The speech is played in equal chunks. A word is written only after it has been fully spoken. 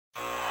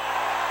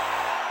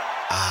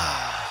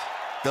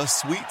The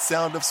sweet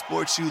sound of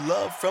sports you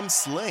love from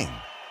Sling.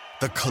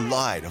 The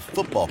collide of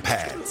football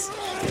pads.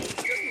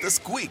 The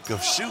squeak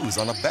of shoes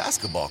on a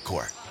basketball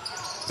court.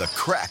 The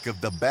crack of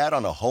the bat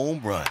on a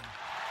home run.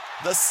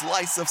 The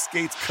slice of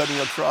skates cutting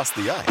across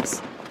the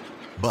ice.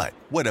 But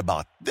what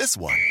about this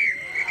one?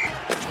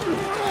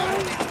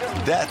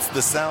 That's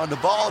the sound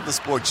of all the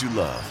sports you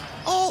love,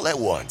 all at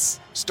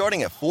once.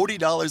 Starting at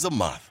 $40 a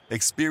month.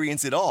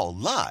 Experience it all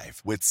live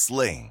with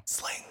Sling.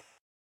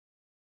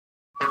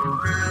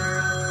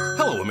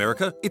 Hello,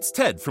 America. It's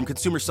Ted from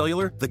Consumer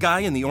Cellular, the guy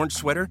in the orange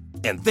sweater,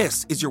 and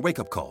this is your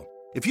wake-up call.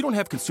 If you don't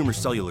have Consumer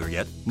Cellular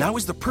yet, now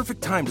is the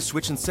perfect time to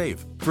switch and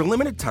save. For a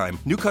limited time,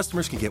 new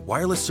customers can get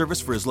wireless service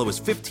for as low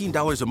as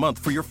 $15 a month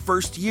for your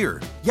first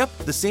year. Yep,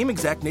 the same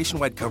exact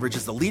nationwide coverage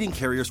as the leading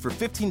carriers for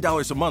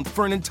 $15 a month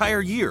for an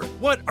entire year.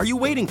 What are you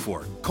waiting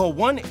for? Call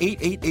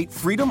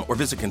 1-888-FREEDOM or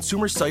visit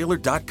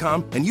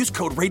ConsumerCellular.com and use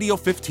code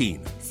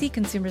Radio15. See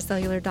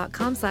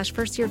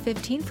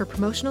ConsumerCellular.com/firstyear15 for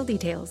promotional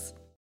details.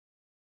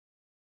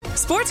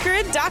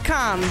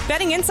 SportsGrid.com.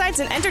 Betting insights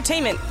and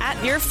entertainment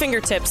at your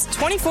fingertips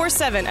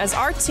 24/7 as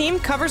our team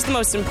covers the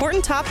most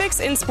important topics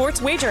in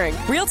sports wagering.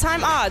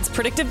 Real-time odds,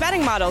 predictive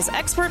betting models,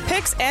 expert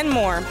picks, and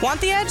more. Want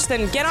the edge?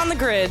 Then get on the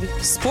grid.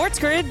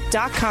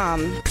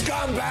 SportsGrid.com.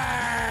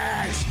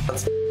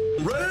 Scumbags!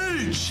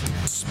 Rage!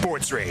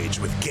 Sports Rage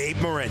with Gabe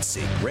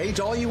Morency.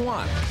 Rage all you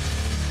want.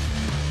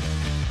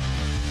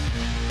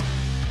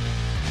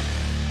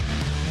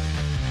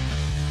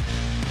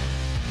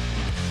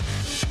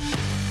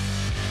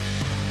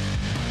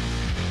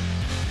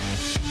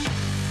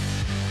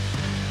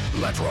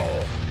 Let's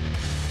roll.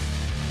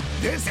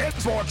 This is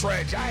Sports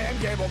Rage. I am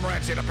Gable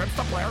Morency. The pimps,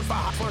 the players, the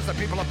hustlers, the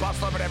people that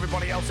bust them, and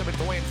everybody else in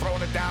between.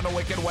 Throwing it down to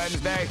Wicked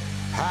Wednesday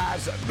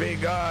has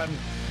begun.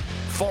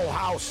 Full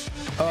house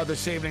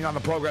this evening on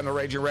the program. The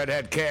Raging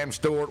Redhead, Cam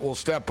Stewart, will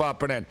step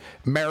up, and then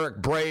Merrick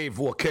Brave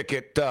will kick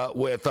it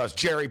with us.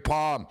 Jerry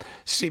Palm,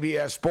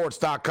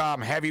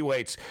 CBSSports.com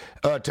heavyweights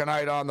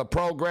tonight on the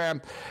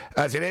program.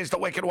 As it is the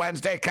Wicked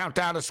Wednesday,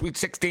 countdown to Sweet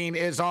 16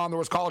 is on. There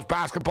was college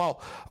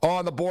basketball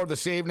on the board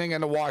this evening,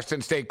 and the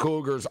Washington State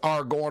Cougars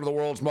are going to the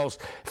world's most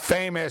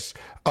famous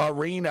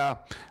arena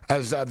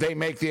as they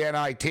make the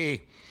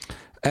NIT,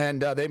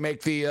 and they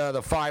make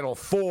the Final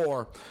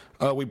Four.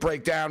 We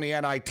break down the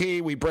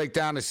NIT, we break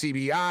down the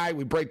CBI,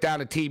 we break down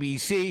the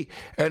TBC,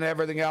 and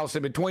everything else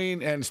in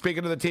between. And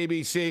speaking of the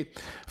TBC,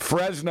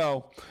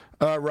 Fresno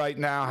right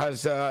now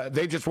has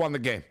they just won the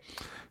game.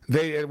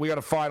 We got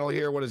a final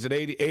here. What is it?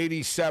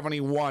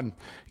 80-71.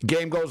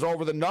 Game goes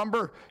over the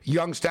number.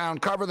 Youngstown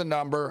cover the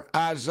number,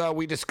 as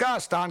we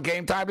discussed on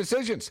Game Time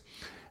Decisions.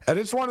 And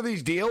it's one of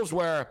these deals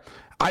where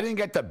I didn't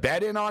get the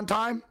bet in on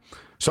time,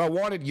 so I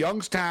wanted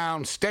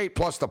Youngstown State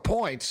plus the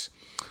points.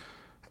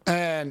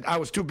 And I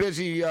was too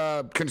busy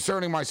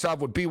concerning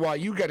myself with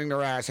BYU getting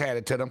their ass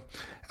handed to them.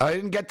 I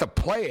didn't get the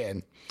play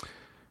in.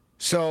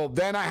 So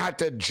then I had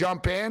to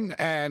jump in.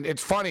 And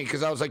it's funny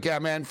because I was like, yeah,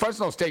 man,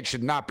 Fresno State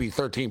should not be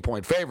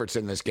 13-point favorites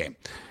in this game.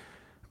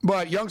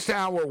 But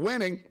Youngstown were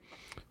winning.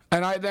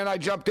 And then I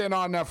jumped in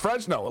on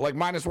Fresno, like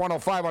minus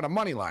 105 on a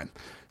money line.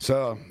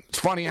 So it's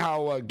funny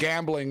how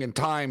gambling and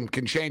time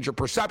can change your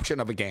perception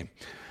of a game.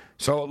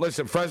 So,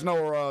 listen,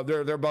 Fresno,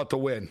 they're about to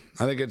win.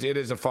 I think it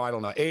is a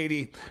final now,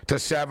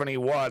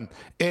 80-71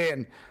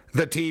 in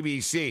the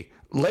TBC.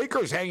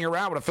 Lakers hanging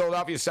around with the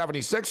Philadelphia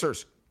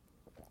 76ers,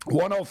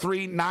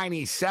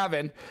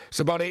 103-97. It's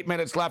about 8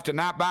 minutes left in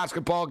that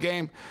basketball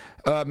game.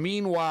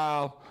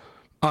 Meanwhile,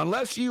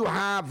 unless you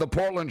have the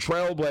Portland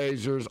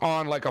Trailblazers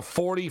on like a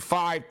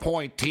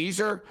 45-point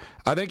teaser,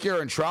 I think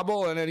you're in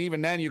trouble, and then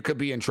even then you could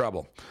be in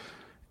trouble.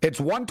 It's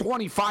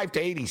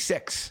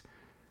 125-86.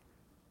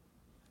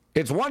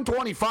 It's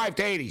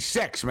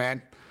 125-86,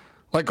 man.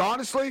 Like,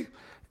 honestly,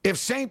 if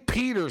St.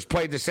 Peter's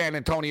played the San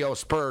Antonio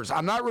Spurs,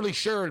 I'm not really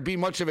sure it'd be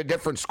much of a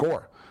different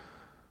score.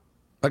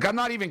 Like, I'm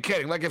not even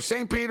kidding. Like, if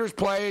St. Peter's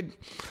played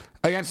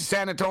against the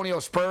San Antonio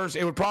Spurs,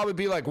 it would probably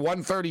be like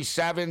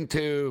 137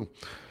 to,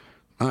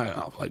 I don't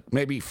know, like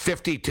maybe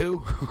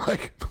 52,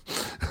 like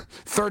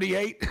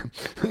 38.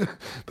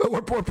 But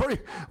we're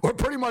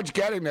pretty much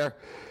getting there.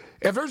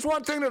 If there's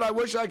one thing that I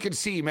wish I could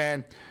see,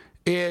 man,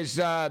 is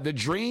the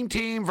Dream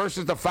Team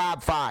versus the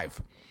Fab Five.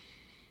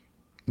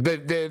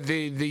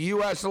 The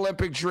U.S.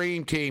 Olympic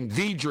Dream Team,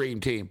 the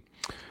Dream Team,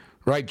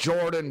 right?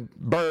 Jordan,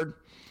 Bird,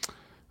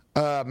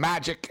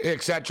 Magic,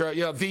 etc.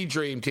 You know, the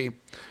Dream Team.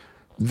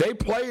 They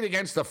played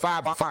against the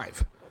Fab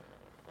Five,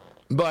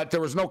 but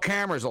there was no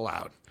cameras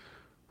allowed,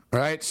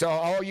 right? So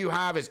all you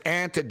have is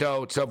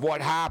anecdotes of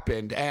what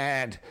happened,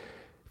 and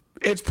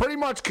it's pretty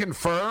much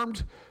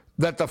confirmed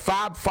that the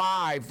Fab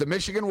Five, the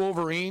Michigan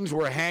Wolverines,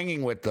 were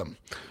hanging with them.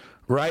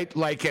 Right?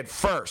 Like at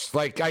first.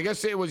 Like, I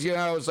guess it was, it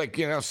was like,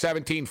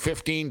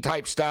 17-15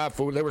 type stuff.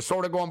 They were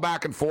sort of going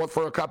back and forth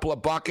for a couple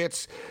of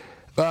buckets.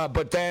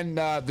 But then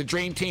the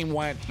Dream Team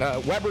went,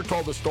 Weber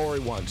told the story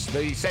once.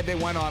 He said they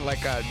went on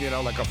like a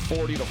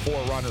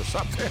 40-4 run or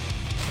something.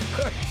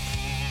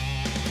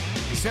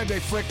 He said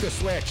they flicked the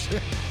switch.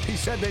 He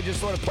said they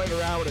just sort of played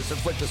around with us and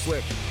flicked the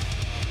switch.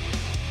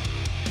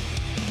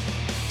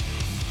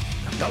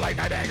 The late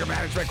night anger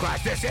management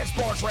class. This is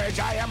Sports Rage.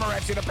 I am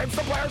Morency. The pimps,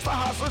 the players, the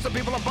hustlers, the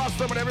people that bust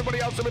them, and everybody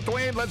else in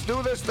between. Let's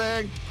do this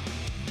thing.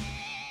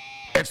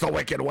 It's the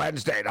Wicked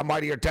Wednesday. The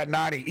Mightier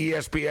 1090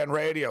 ESPN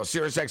Radio,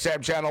 Sirius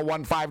XM Channel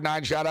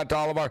 159. Shout out to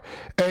all of our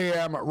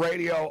AM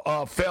radio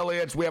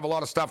affiliates. We have a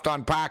lot of stuff to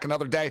unpack.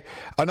 Another day,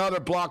 another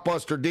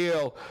blockbuster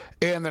deal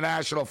in the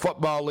National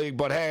Football League.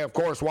 But hey, of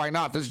course, why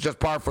not? This is just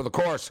par for the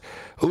course.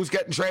 Who's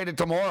getting traded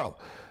tomorrow?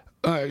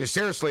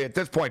 Seriously, at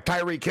this point,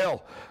 Tyreek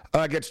Hill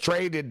gets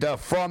traded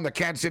from the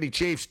Kansas City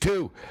Chiefs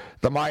to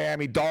the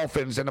Miami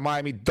Dolphins, and the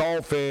Miami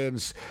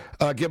Dolphins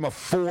give him a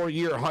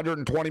 4-year,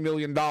 $120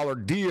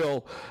 million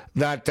deal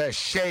that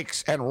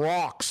shakes and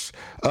rocks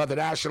the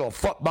National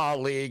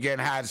Football League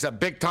and has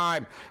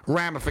big-time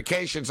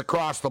ramifications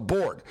across the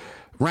board.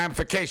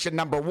 Ramification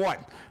number one,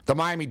 the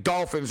Miami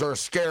Dolphins are a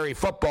scary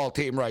football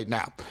team right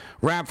now.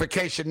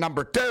 Ramification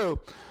number two,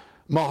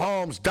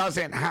 Mahomes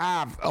doesn't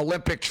have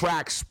Olympic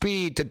track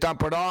speed to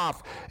dump it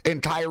off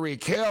in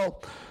Tyreek Hill.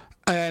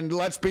 And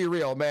let's be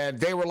real, man.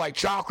 They were like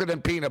chocolate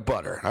and peanut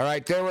butter, all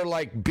right? They were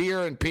like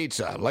beer and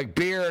pizza, like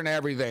beer and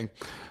everything.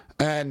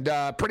 And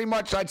pretty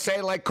much I'd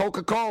say like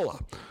Coca-Cola,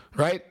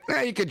 right?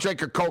 You can drink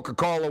your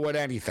Coca-Cola with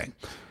anything.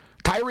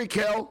 Tyreek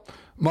Hill,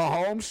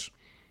 Mahomes,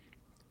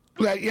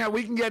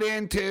 we can get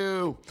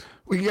into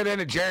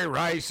Jerry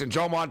Rice and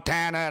Joe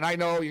Montana, and I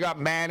know you got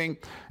Manning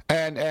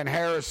and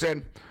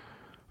Harrison.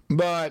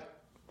 But,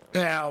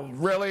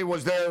 really,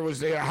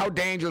 how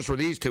dangerous were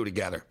these two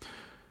together?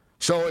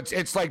 So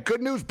it's like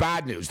good news,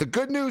 bad news. The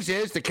good news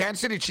is the Kansas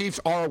City Chiefs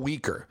are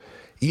weaker.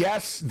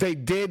 Yes, they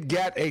did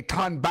get a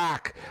ton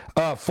back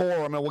for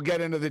them, and we'll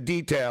get into the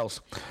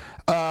details.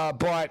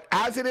 But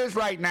as it is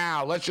right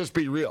now, let's just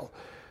be real.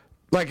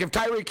 Like if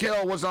Tyreek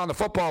Hill was on the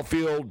football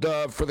field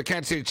for the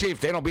Kansas City Chiefs,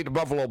 they don't beat the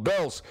Buffalo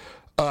Bills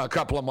a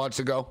couple of months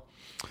ago,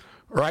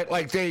 right?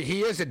 Like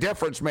he is a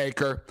difference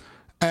maker.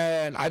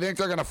 And I think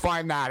they're going to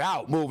find that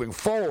out moving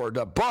forward.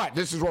 But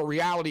this is where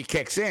reality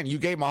kicks in. You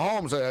gave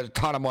Mahomes a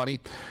ton of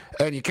money,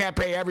 and you can't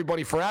pay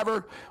everybody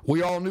forever.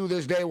 We all knew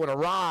this day would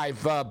arrive,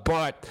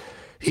 but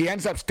he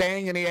ends up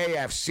staying in the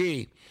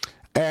AFC.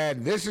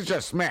 And this is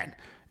just, man,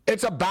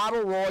 it's a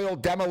battle royal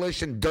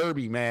demolition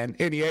derby, man,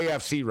 in the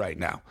AFC right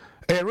now.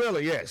 It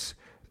really is.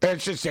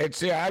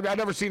 I've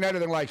never seen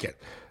anything like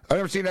it. I've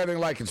never seen anything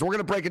like it. So we're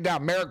going to break it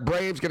down. Merrick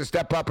Brave's going to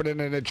step up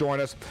and join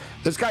us.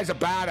 This guy's a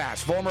badass,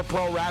 former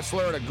pro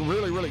wrestler and a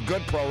really, really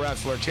good pro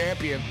wrestler,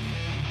 champion.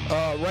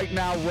 Right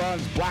now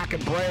runs Black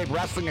and Brave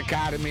Wrestling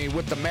Academy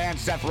with the man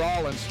Seth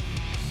Rollins.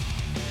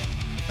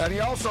 And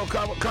he also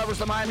covers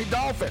the Miami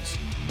Dolphins.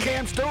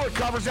 Cam Stewart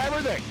covers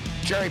everything.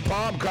 Jerry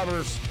Palm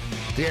covers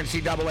the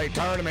NCAA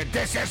tournament.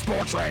 This is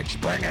Sports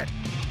Rage. Bring it.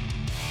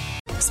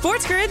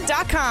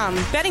 SportsGrid.com.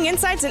 Betting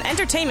insights and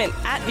entertainment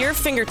at your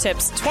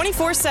fingertips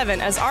 24/7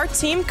 as our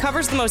team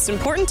covers the most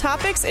important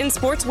topics in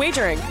sports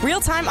wagering.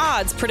 Real-time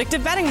odds,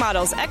 predictive betting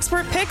models,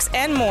 expert picks,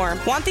 and more.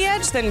 Want the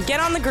edge? Then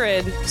get on the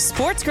grid.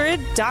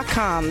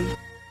 SportsGrid.com.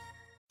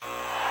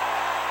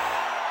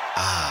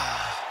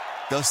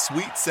 The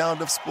sweet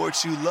sound of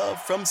sports you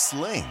love from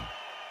Sling.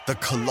 The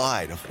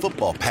collide of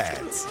football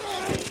pads.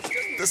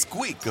 The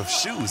squeak of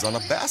shoes on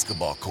a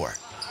basketball court.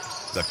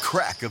 The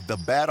crack of the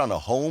bat on a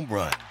home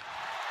run.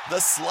 The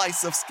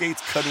slice of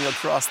skates cutting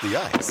across the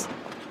ice.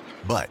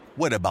 But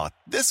what about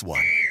this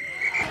one?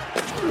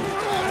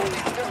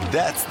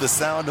 That's the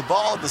sound of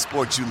all the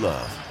sports you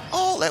love,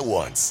 all at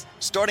once.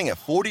 Starting at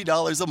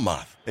 $40 a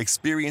month.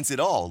 Experience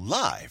it all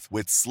live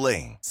with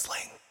Sling.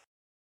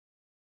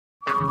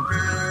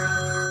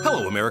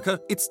 Hello, America.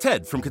 It's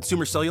Ted from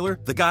Consumer Cellular,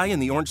 the guy in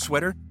the orange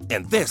sweater,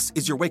 and this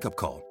is your wake-up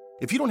call.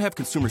 If you don't have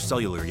Consumer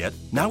Cellular yet,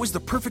 now is the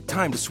perfect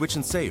time to switch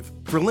and save.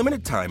 For a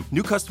limited time,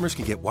 new customers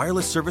can get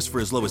wireless service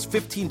for as low as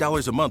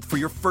 $15 a month for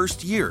your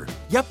first year.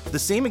 Yep, the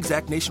same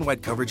exact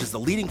nationwide coverage as the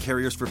leading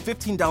carriers for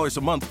 $15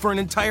 a month for an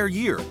entire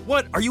year.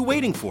 What are you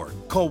waiting for?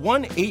 Call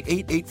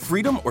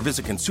 1-888-FREEDOM or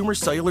visit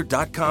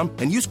ConsumerCellular.com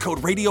and use code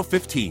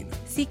Radio15.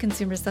 See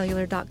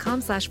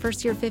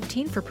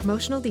ConsumerCellular.com/firstyear15 for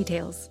promotional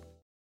details.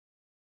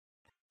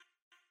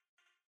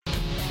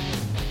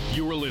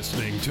 You are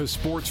listening to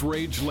Sports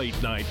Rage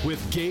Late Night with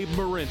Gabe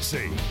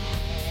Morency.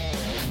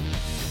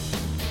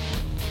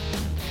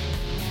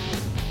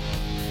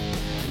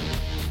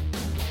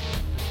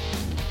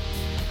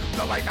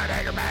 The late night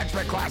anger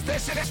management class.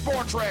 This is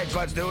Sports Rage.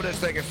 Let's do this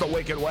thing. It's the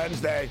Wicked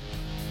Wednesday.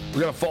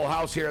 We got a full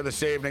house here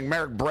this evening.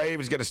 Merrick Brave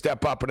is going to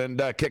step up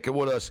and kick it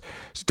with us.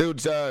 This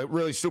dude's a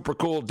really super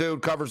cool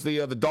dude. Covers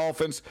the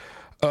Dolphins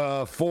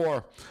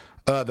for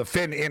the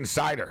Fin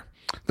Insider.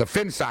 The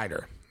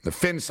Finsider. The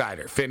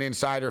Finsider. Fin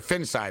Insider.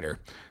 Finsider.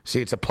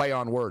 See, it's a play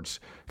on words.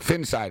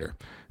 Finsider.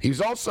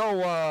 He's also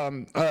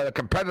a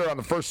competitor on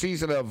the first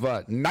season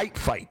of Night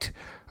Fight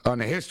on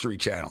the History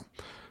Channel.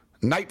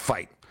 Night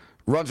Fight.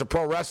 Runs a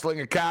pro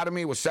wrestling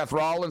academy with Seth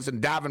Rollins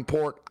in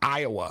Davenport,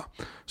 Iowa.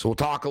 So we'll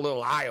talk a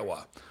little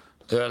Iowa.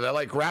 They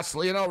like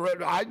wrestling. You know,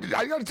 I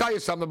got to tell you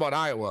something about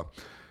Iowa.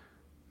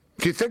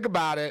 If you think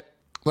about it,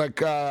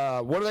 like,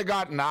 what do they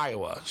got in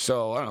Iowa?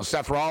 So, I don't know,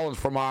 Seth Rollins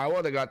from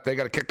Iowa. They got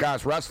a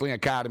kick-ass wrestling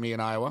academy in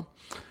Iowa.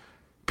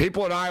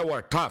 People in Iowa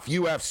are tough.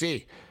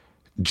 UFC.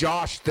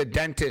 Josh the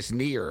Dentist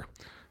Neer.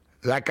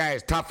 That guy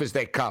is tough as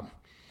they come.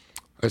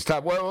 It's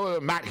tough.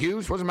 Well, Matt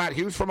Hughes. Wasn't Matt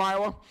Hughes from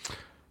Iowa?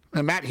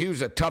 And Matt Hughes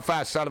is a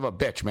tough-ass son of a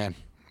bitch, man.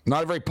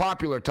 Not a very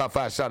popular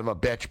tough-ass son of a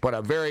bitch, but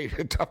a very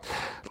tough.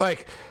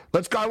 Like,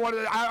 let's go.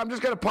 I'm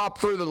just going to pop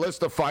through the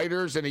list of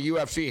fighters in the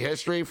UFC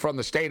history from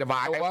the state of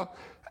Iowa,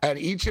 and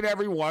each and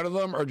every one of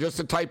them are just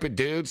the type of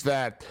dudes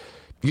that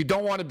you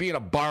don't want to be in a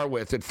bar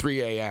with at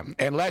 3 a.m.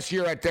 unless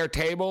you're at their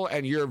table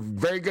and you're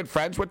very good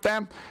friends with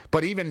them.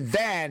 But even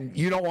then,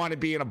 you don't want to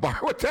be in a bar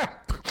with them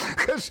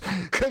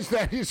because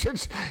then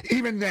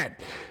even then,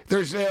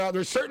 there's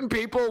certain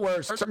people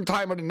where certain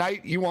time of the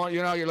night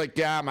you're like,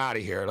 yeah, I'm out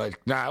of here.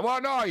 Like, nah,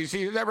 well, no, you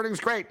see, everything's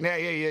great.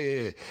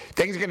 Yeah.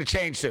 Things are gonna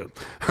change soon,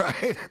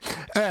 right?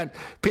 And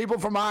people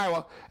from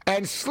Iowa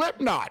and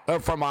Slipknot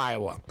are from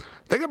Iowa.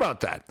 Think about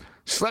that,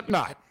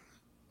 Slipknot.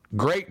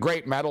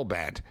 Great metal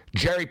band.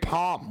 Jerry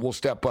Palm will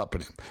step up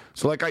in it.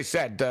 So like I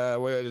said,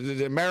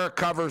 Merrick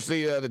covers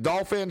the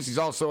Dolphins. He's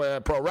also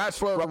a pro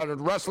wrestler, running a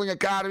wrestling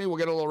academy. We'll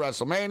get a little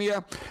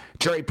WrestleMania.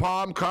 Jerry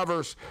Palm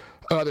covers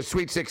the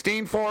Sweet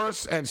 16 for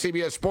us and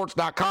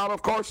CBSSports.com,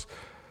 of course.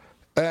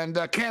 And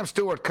Cam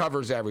Stewart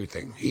covers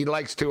everything. He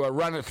likes to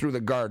run it through the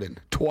garden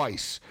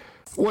twice.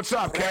 What's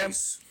up, Cam?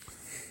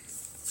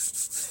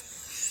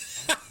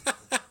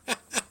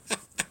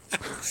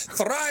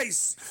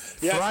 Thrice.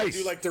 Yes, I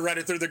do like to run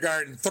it through the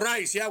garden.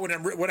 Thrice, yeah, when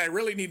I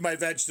really need my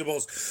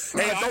vegetables.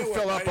 Hey, don't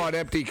fill up on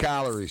empty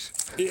calories.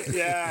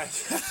 Yeah.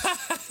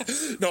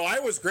 No,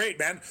 Iowa's great,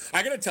 man.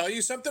 I got to tell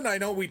you something. I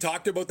know we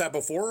talked about that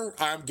before.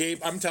 Gabe,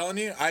 I'm telling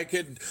you, I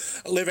could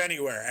live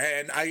anywhere.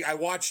 And I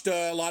watched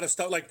a lot of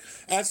stuff. Like,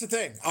 that's the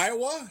thing.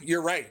 Iowa,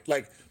 you're right.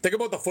 Like, think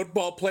about the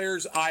football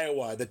players,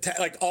 Iowa.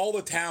 Like, all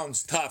the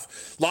towns,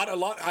 tough. A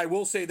lot. I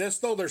will say this,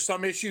 though. There's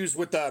some issues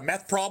with the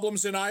meth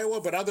problems in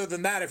Iowa. But other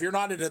than that, if you're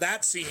not into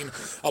that scene,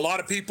 a lot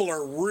of people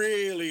are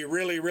really,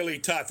 really, really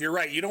tough. You're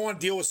right. You don't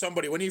want to deal with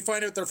somebody. When you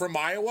find out they're from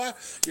Iowa,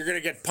 you're going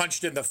to get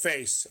punched in the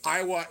face.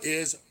 Iowa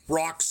is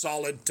rock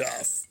solid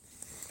tough.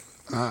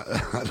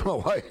 I don't know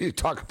why you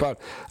talk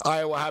about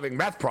Iowa having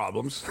meth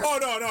problems. Oh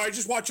no! I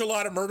just watch a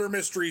lot of murder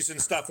mysteries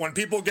and stuff. When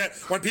people get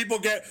stabby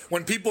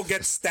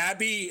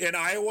in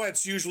Iowa,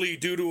 it's usually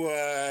due to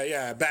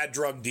a bad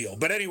drug deal.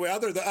 But anyway,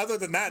 other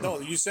than that,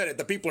 no, you said it.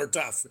 The people are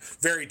tough,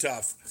 very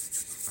tough.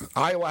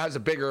 Iowa has a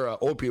bigger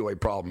opioid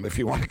problem. If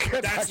you want to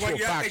get factual.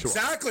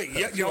 Exactly.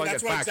 Yeah,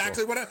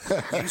 exactly what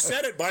you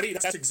said it, buddy.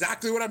 That's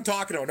exactly what I'm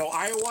talking about. No,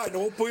 Iowa and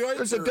opioids.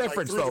 There's a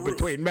difference though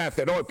between meth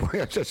and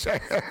opioids. Just saying.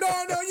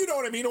 No, you know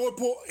what I mean.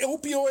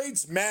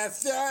 Opioids,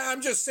 meth.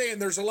 I'm just saying,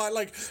 there's a lot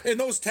like in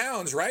those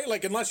towns, right?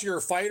 Like unless you're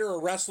a fighter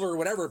or wrestler or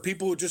whatever,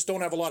 people who just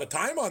don't have a lot of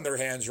time on their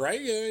hands, right?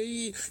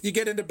 You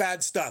get into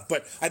bad stuff.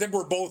 But I think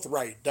we're both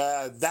right.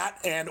 That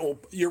and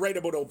you're right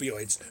about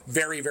opioids.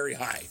 Very, very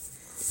high.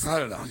 I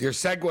don't know. Your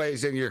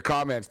segues and your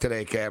comments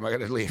today, Cam, I got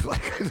to leave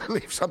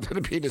something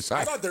to be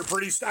decided. I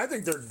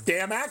think they're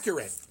damn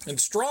accurate and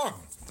strong.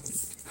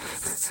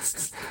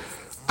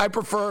 I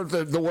prefer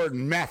the word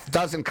meth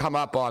doesn't come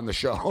up on the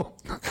show.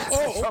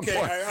 Oh, okay.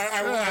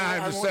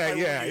 I'm just saying,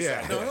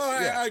 yeah.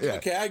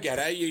 Okay, I get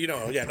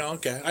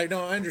it.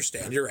 I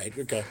understand. You're right.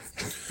 Okay.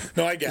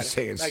 No, I get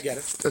it. I get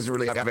it. Doesn't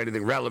really have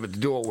anything relevant to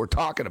do what we're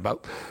talking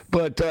about.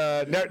 But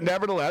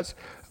nevertheless,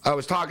 I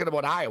was talking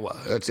about Iowa.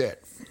 That's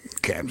it.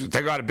 Cam,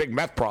 they got a big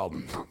meth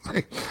problem.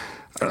 I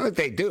don't think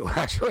they do,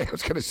 actually. I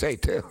was going to say,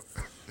 too.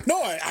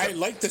 No, I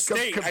like the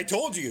state. I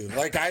told you.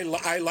 Like,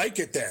 I like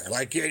it there.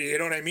 Like, you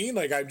know what I mean?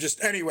 Like,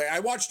 anyway, I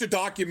watched a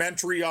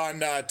documentary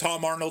on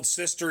Tom Arnold's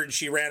sister, and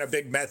she ran a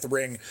big meth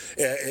ring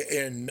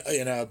in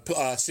a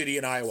city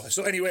in Iowa.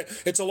 So, anyway,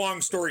 it's a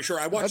long story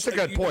short. That's a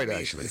good point,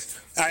 actually.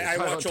 I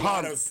watch a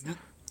lot of...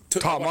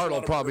 Tom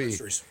Arnold probably...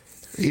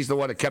 He's the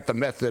one that kept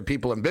the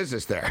people in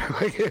business there.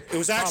 It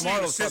was actually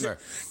a sister.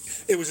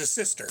 It was a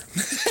sister.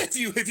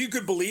 If you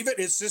could believe it,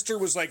 his sister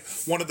was like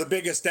one of the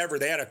biggest ever.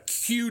 They had a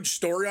huge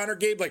story on her,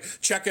 Gabe. Like,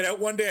 check it out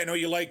one day. I know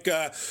you like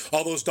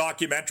all those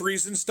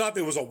documentaries and stuff.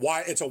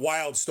 It's a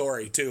wild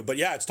story too. But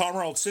yeah, it's Tom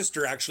Arnold's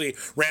sister actually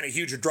ran a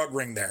huge drug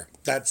ring there.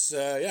 That's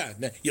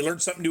you learn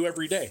something new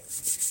every day.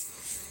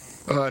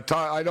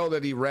 I know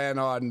that he ran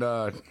on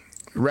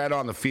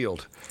the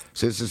field.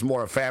 So this is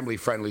more a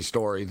family-friendly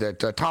story that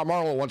Tom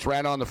Arnold once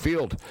ran on the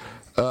field,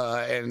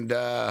 and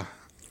I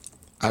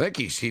think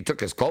he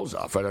took his clothes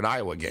off at an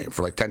Iowa game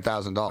for like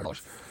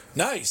 $10,000.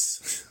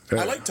 Nice.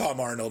 I like Tom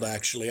Arnold,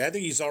 actually. I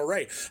think he's all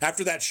right.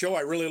 After that show,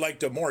 I really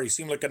liked him more. He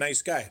seemed like a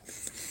nice guy.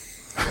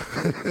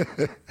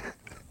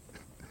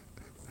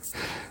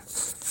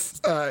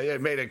 He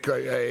made a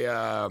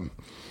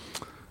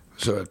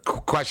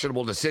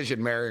questionable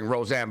decision marrying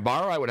Roseanne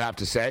Barr, I would have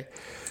to say.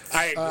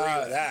 I agree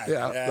with that.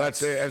 Yeah,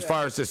 that's as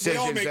far as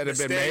decisions that have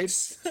been made.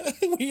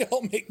 We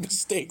all make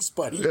mistakes,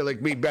 buddy.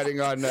 Like me betting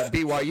on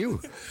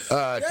BYU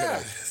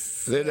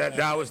today.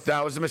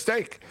 That was a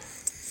mistake.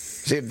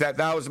 See,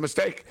 that was a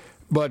mistake.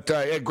 But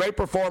a great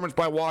performance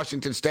by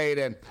Washington State,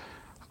 and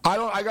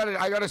I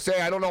gotta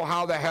say, I don't know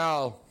how the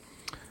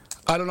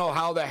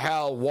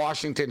hell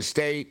Washington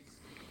State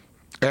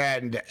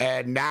And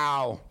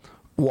now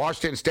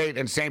Washington State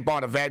and St.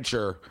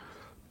 Bonaventure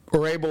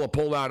were able to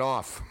pull that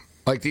off.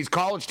 Like, these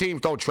college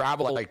teams don't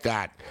travel like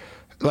that.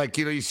 Like,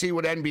 you see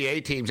what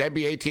NBA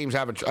teams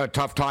have a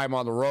tough time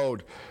on the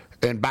road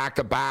and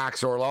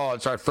back-to-backs, or,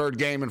 it's our third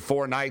game in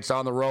 4 nights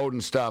on the road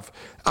and stuff.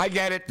 I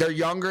get it. They're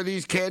younger,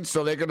 these kids,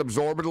 so they can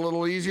absorb it a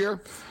little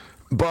easier.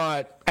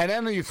 And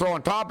then you throw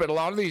on top of it, a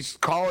lot of these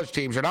college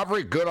teams are not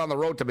very good on the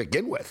road to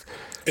begin with.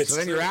 So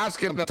then you're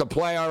asking them to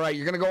play, all right,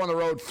 you're going to go on the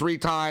road 3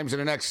 times in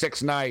the next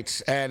 6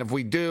 nights, and if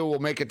we do, we'll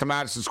make it to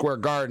Madison Square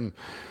Garden.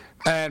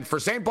 And for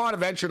St.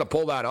 Bonaventure to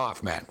pull that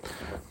off, man,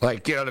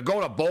 like, to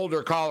go to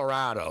Boulder,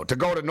 Colorado, to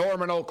go to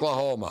Norman,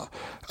 Oklahoma,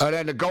 and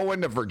then to go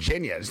into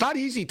Virginia. It's not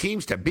easy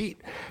teams to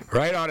beat,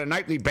 right, on a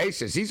nightly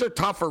basis. These are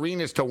tough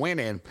arenas to win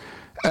in.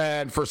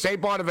 And for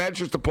St.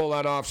 Bonaventure to pull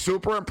that off,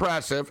 super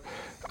impressive.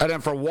 And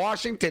then for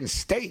Washington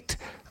State,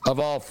 of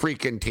all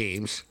freaking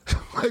teams,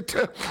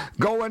 to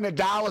go into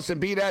Dallas and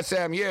beat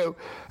SMU,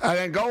 and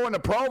then go into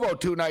Provo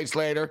 2 nights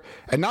later,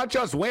 and not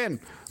just win,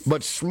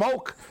 but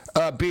smoke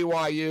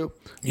BYU.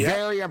 Yeah.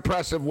 Very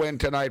impressive win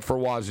tonight for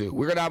Wazoo.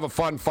 We're going to have a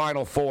fun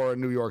Final Four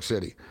in New York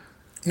City.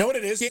 Know what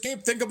it is?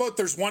 Think about,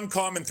 there's one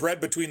common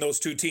thread between those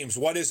 2 teams.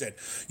 What is it?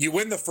 You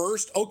win the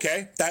first,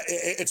 okay, that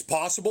it's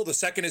possible. The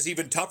second is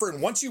even tougher.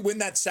 And once you win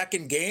that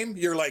second game,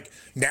 you're like,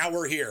 now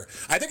we're here.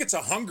 I think it's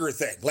a hunger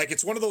thing. Like,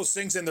 it's one of those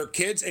things, and they're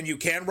kids, and you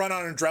can run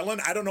on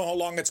adrenaline. I don't know how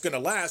long it's going to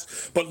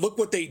last, but look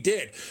what they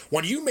did.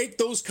 When you make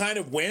those kind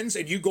of wins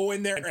and you go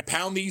in there and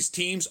pound these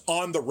teams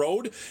on the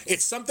road,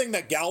 it's something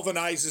that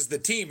galvanizes the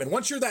team. And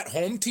once you're that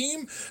home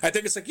team, I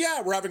think it's like,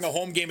 yeah, we're having a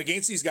home game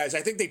against these guys.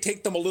 I think they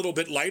take them a little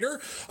bit lighter.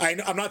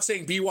 I'm not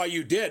saying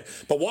BYU did,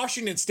 but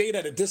Washington State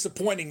had a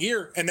disappointing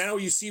year, and now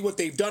you see what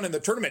they've done in the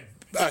tournament.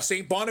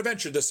 St.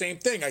 Bonaventure, the same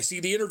thing. I see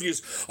the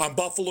interviews on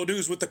Buffalo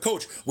News with the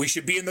coach. We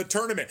should be in the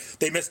tournament.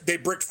 They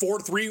bricked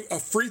 4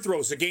 free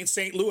throws against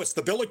St. Louis,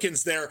 the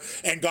Billikens there,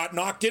 and got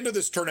knocked into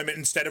this tournament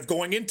instead of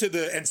going into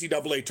the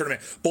NCAA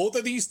tournament. Both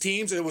of these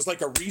teams, it was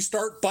like a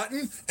restart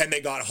button, and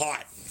they got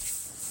hot.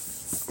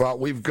 Well,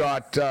 we've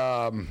got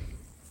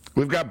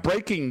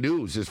breaking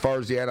news as far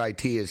as the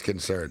NIT is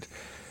concerned,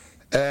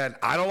 and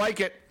I don't like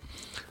it.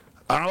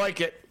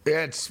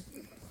 It's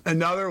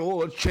another,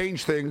 let's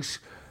change things.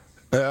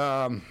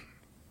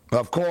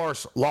 Of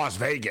course, Las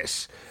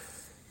Vegas.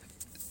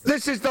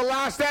 This is the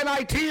last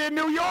NIT in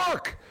New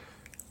York.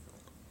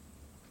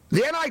 The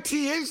NIT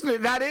is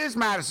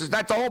Madison.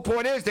 That's the whole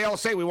point is they all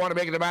say we want to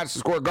make it to Madison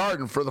Square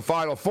Garden for the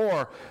Final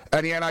Four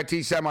and the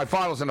NIT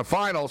semifinals and the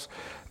finals.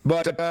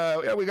 But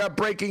we got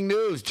breaking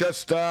news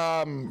just,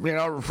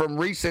 from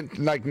recent,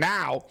 like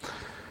now.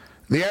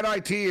 The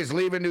NIT is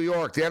leaving New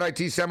York. The NIT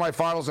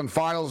semifinals and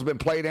finals have been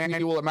played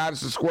annual at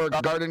Madison Square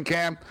Garden,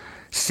 Cam,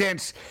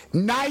 since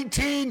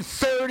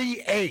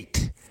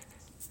 1938.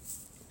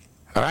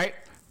 All right?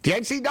 The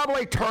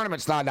NCAA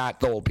tournament's not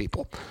that old,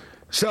 people.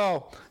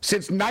 So,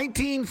 since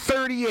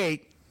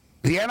 1938,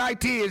 the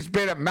NIT has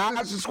been at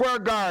Madison Square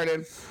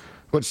Garden,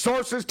 but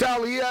sources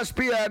tell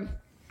ESPN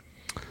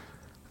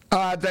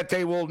that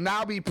they will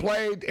now be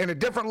played in a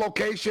different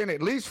location,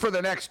 at least for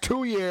the next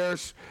 2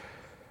 years,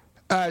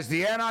 as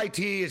the NIT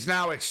is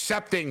now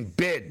accepting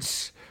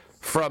bids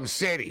from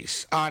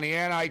cities on the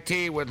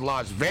NIT with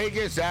Las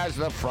Vegas as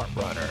the front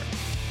runner.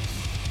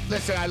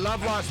 Listen, I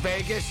love Las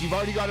Vegas. You've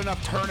already got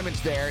enough tournaments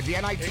there. The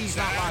NIT's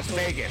not Las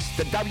Vegas.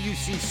 The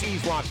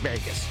WCC's Las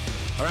Vegas.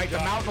 All right, the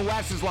Mountain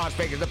West is Las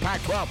Vegas. The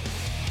Pac-12,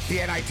 the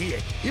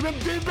NIT. You've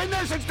been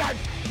there since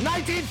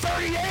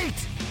 1938.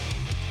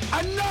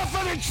 Enough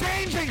of the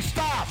changing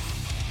stuff.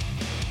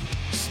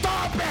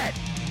 Stop it.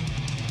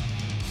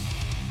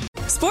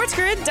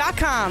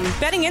 SportsGrid.com.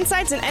 Betting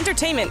insights and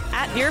entertainment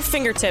at your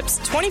fingertips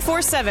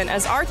 24/7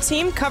 as our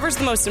team covers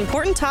the most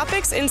important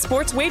topics in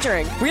sports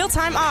wagering.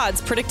 Real-time odds,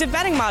 predictive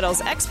betting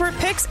models, expert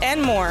picks,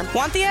 and more.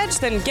 Want the edge?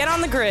 Then get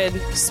on the grid.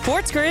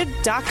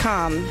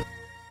 SportsGrid.com.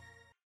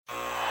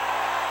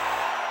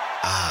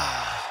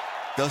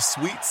 The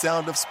sweet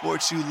sound of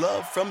sports you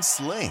love from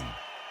Sling.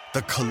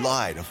 The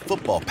collide of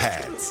football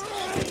pads.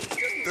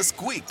 The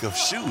squeak of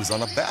shoes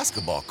on a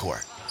basketball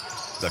court.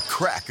 The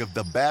crack of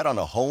the bat on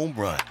a home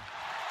run.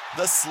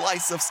 The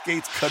slice of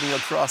skates cutting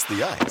across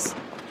the ice.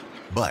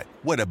 But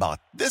what about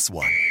this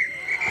one?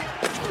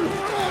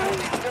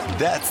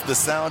 That's the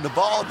sound of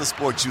all the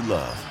sports you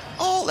love,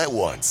 all at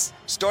once.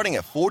 Starting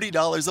at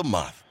 $40 a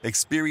month.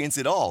 Experience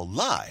it all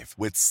live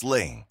with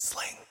Sling.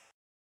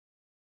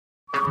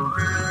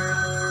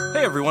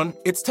 Hey everyone,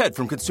 it's Ted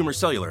from Consumer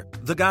Cellular,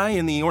 the guy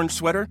in the orange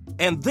sweater,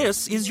 and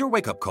this is your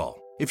wake-up call.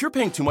 If you're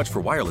paying too much for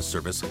wireless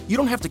service, you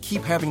don't have to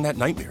keep having that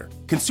nightmare.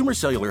 Consumer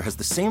Cellular has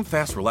the same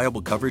fast,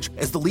 reliable coverage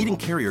as the leading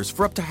carriers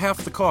for up to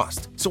half the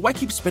cost. So why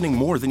keep spending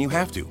more than you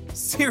have to?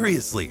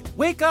 Seriously,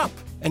 wake up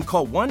and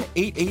call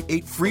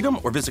 1-888-FREEDOM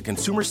or visit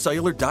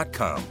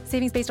consumercellular.com.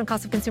 Savings based on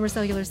cost of Consumer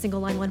Cellular single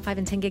line 1, 5,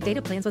 and 10 gig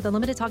data plans with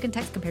unlimited talk and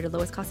text compared to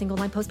lowest cost single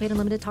line postpaid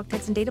unlimited talk,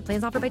 text, and data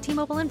plans offered by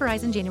T-Mobile and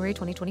Verizon January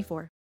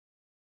 2024.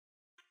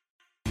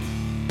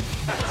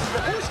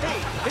 Who's he?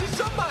 He's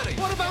somebody.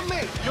 nobody. What about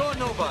me? You're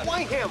nobody.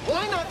 Why him?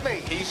 Why not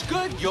me? He's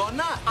good. You're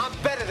not. I'm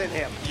better than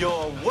him.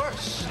 You're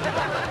worse.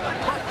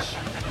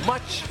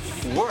 Much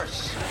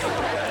worse.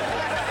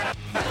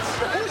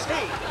 Who's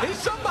he? He's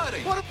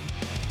somebody. What?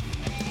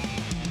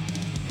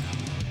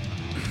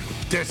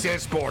 This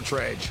is Sports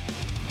Rage.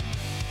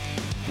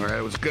 All right,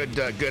 it was good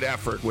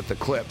effort with the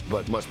clip,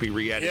 but must be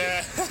re-edited.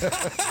 Yeah.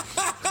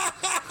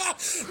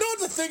 No,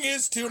 the thing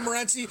is, too,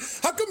 Morency,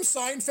 how come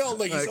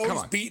Seinfeld, he's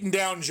always beating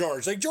down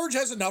George? George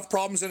has enough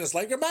problems in his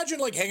life. Imagine,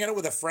 hanging out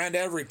with a friend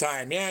every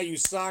time. Yeah, you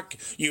suck,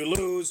 you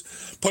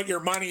lose, put your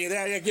money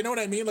there. You know what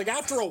I mean?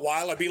 After a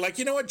while, I'd be like,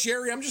 you know what,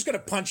 Jerry, I'm just going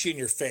to punch you in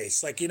your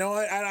face. You know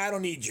what? I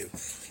don't need you.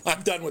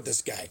 I'm done with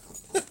this guy.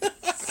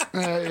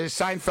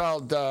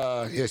 Seinfeld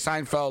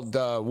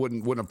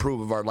wouldn't approve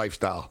of our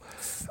lifestyle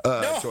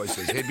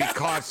choices. He'd be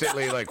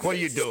constantly like, "What are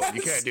you doing?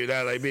 You can't do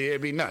that."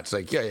 It'd be nuts.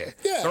 Yeah.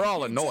 They're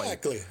all annoying.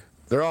 Exactly.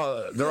 They're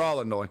all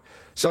annoying.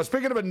 So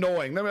speaking of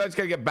annoying, let's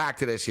gotta get back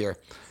to this here.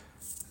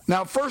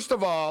 Now, first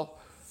of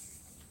all,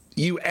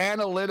 you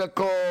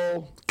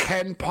analytical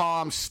Ken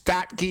Palm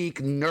stat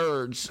geek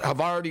nerds have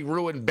already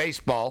ruined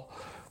baseball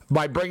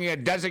by bringing a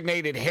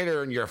designated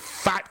hitter in your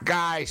fat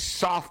guy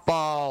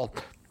softball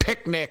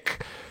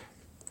picnic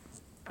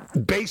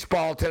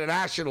baseball to the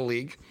National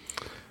League.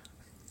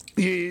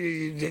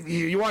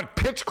 You want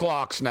pitch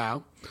clocks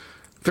now.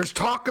 There's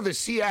talk of the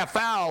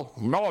CFL.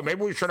 No,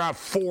 maybe we should have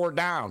 4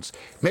 downs.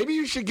 Maybe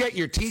you should get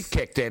your teeth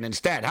kicked in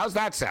instead. How's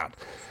that sound?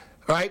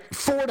 Right?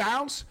 4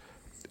 downs?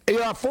 4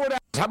 downs.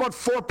 How about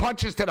 4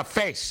 punches to the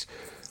face?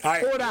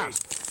 4 downs.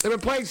 They've been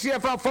playing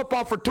CFL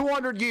football for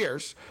 200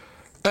 years.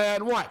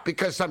 And what?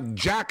 Because some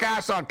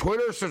jackass on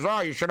Twitter says,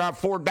 you should have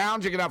 4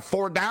 downs. You can have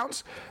 4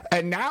 downs.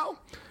 And now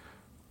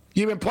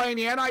you've been playing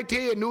the NIT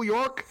in New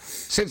York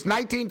since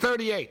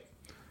 1938.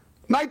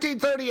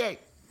 1938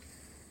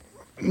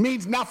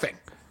 means nothing.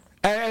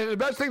 And the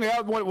best thing they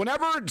have,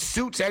 whenever it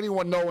suits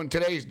anyone, though, in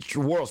today's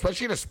world,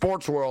 especially in the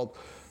sports world,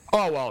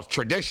 it's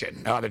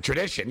tradition. The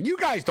tradition. You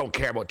guys don't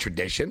care about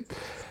tradition.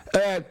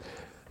 In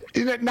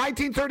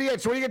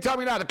 1938, so what are you going to tell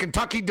me now? The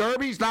Kentucky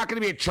Derby's not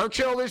going to be at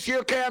Churchill this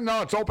year, Cam?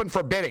 No, it's open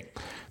for bidding.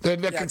 The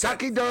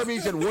Kentucky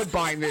Derby's in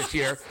Woodbine this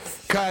year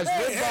because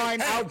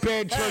Woodbine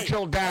outbid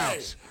Churchill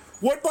Downs.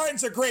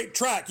 Woodbine's a great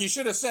track. You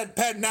should have said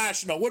Penn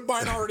National.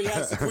 Woodbine already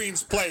has the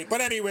Queen's Plate. But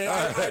anyway,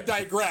 I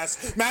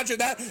digress. Imagine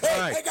that.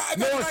 Hey,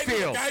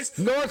 Northfield. Guys.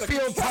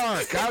 Northfield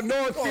Park.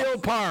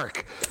 Northfield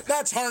Park.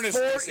 That's harness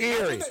racing.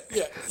 Fort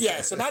Erie.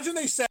 Yes. Imagine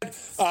they said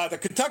the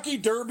Kentucky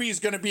Derby is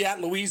going to be at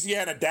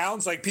Louisiana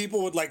Downs.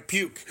 People would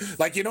puke.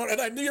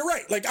 You're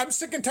right. I'm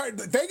sick and tired.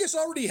 Vegas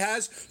already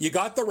has. You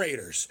got the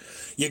Raiders.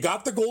 You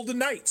got the Golden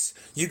Knights.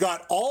 You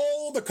got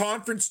all the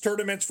conference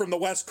tournaments from the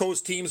West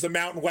Coast teams, the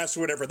Mountain West,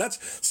 or whatever.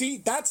 That's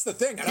the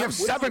thing. You have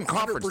 7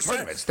 conference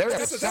tournaments. There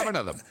are 7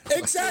 of them.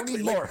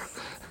 Exactly. More.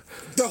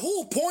 The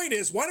whole point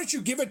is, why don't you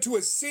give it to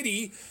a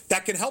city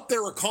that can help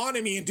their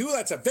economy and do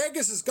that? So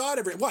Vegas has got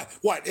what?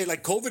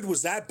 COVID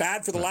was that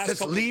bad for the last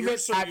couple of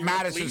years? Just leave it at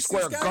Madison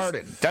Square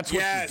Garden. That's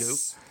what you do.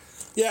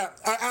 Yeah,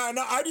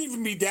 I'd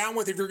even be down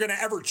with if you're going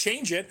to ever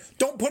change it,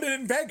 don't put it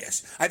in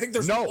Vegas. I think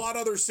there's a lot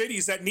of other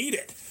cities that need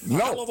it. A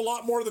hell of a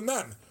lot more than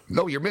them.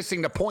 No, you're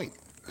missing the point.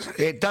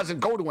 It doesn't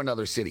go to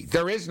another city.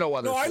 There is no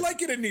other city. I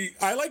like it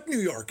I like New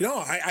York. No,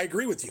 I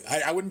agree with you.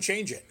 I wouldn't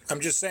change it.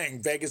 I'm just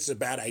saying Vegas is a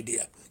bad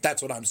idea.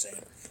 That's what I'm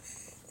saying.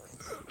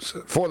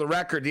 For the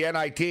record, the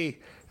NIT,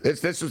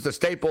 this was the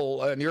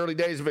staple in the early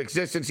days of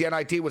existence. The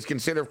NIT was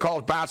considered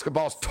college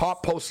basketball's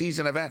top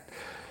postseason event.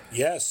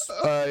 Yes.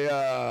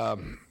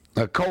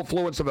 A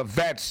confluence of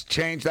events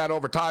changed that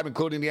over time,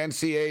 including the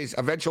NCAA's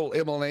eventual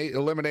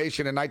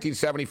elimination in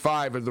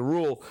 1975 of the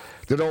rule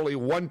that only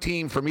one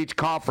team from each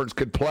conference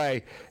could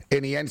play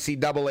in the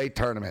NCAA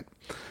tournament.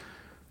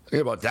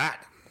 Think about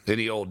that in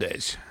the old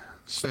days.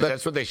 So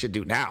that's what they should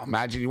do now.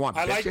 Imagine you want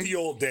pitching. I like the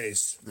old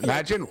days.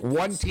 Imagine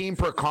one team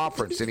per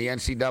conference in the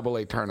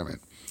NCAA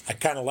tournament. I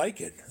kind of like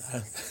it.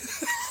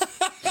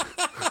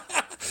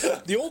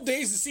 The old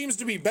days, it seems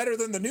to be better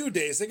than the new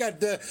days. They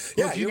got,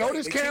 you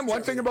notice, Cam,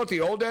 one thing about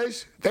the old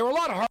days? They were a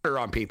lot harder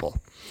on people.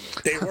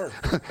 They were.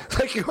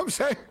 You know what I'm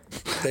saying?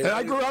 And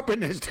I grew up in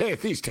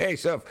these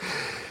days of,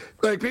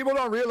 people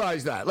don't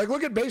realize that.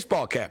 Look at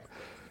baseball, Cam.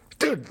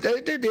 Dude,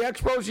 the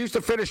Expos used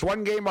to finish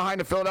one game behind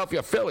the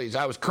Philadelphia Phillies.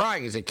 I was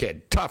crying as a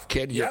kid. Tough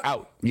kid, you're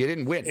out. You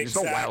didn't win. There's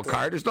no wild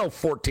card. There's no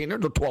 14.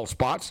 There's no 12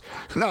 spots.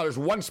 No, there's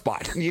one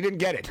spot, and you didn't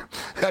get it.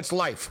 That's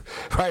life,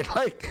 right?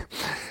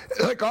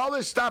 All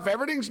this stuff,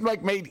 everything's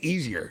made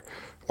easier.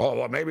 Oh,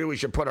 well, maybe we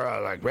should put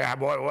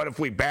what if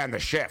we ban the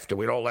shift and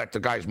we don't let the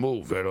guys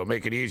move? It'll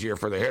make it easier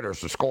for the hitters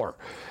to score.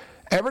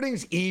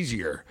 Everything's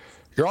easier.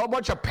 You're all a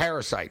bunch of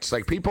parasites.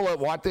 People that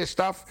want this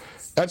stuff,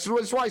 that's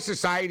why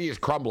society is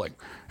crumbling.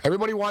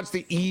 Everybody wants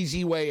the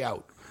easy way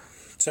out.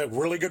 It's a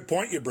really good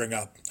point you bring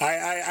up.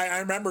 I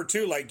remember,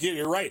 too, like,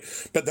 you're right.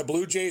 But the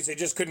Blue Jays, they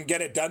just couldn't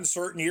get it done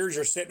certain years.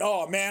 You're sitting,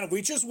 oh, man, if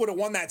we just would have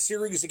won that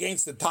series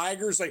against the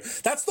Tigers. Like,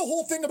 that's the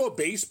whole thing about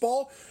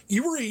baseball.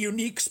 You were a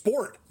unique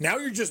sport. Now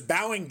you're just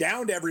bowing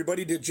down to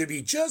everybody to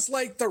be just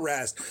like the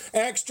rest.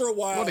 Extra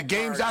wild. Well, the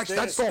game's actually,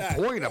 that's the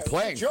whole point of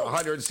playing for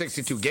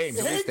 162 games.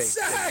 At least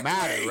they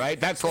matter, right?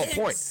 That's the whole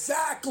point.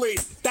 Exactly.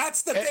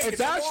 That's the thing.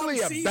 It's actually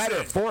a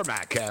better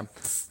format, Cam.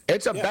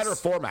 It's a better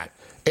format.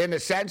 In the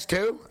sense,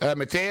 too,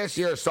 Matthias,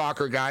 you're a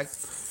soccer guy.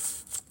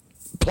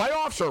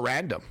 Playoffs are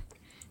random.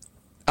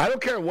 I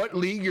don't care what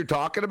league you're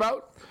talking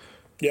about.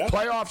 Yeah.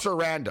 Playoffs are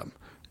random.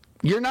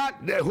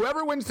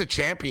 Whoever wins the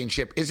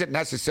championship isn't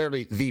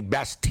necessarily the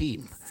best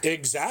team.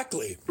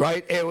 Exactly.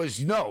 Right? It was,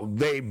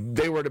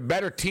 they were the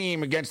better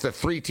team against the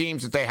 3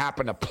 teams that they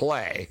happen to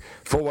play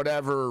for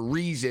whatever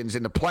reasons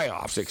in the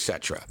playoffs,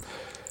 etc.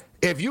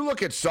 If you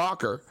look at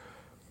soccer,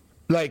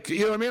 like, you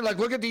know what I mean? Like,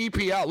 look at the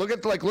EPL. Look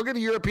at the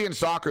European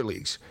soccer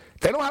leagues.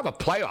 They don't have a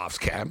playoffs,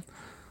 Cam.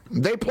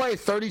 They play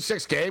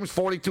 36 games,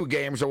 42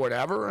 games or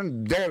whatever,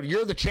 and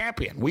you're the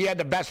champion. We had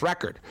the best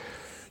record.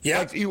 Yeah,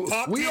 like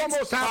we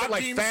almost have it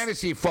like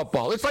fantasy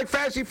football. It's like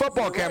fantasy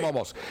football, Cam,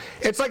 almost.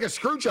 It's like a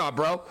screw job,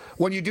 bro,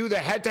 when you do the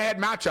head-to-head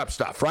matchup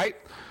stuff, right?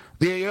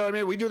 You know what I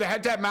mean? We do the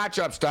head-to-head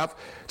matchup stuff.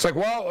 It's like,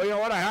 well, you know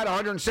what? I had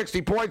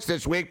 160 points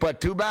this week, but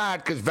too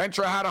bad because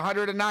Ventura had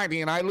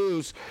 190 and I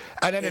lose.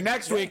 And then the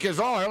next week is,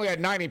 I only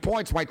had 90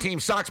 points. My team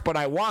sucks, but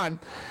I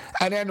won.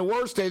 And then the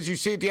worst is you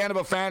see at the end of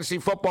a fantasy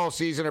football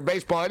season or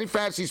baseball, any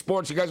fantasy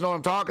sports, you guys know what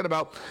I'm talking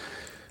about,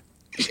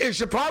 it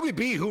should probably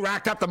be who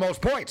racked up the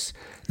most points.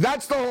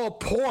 That's the whole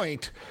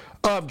point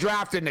of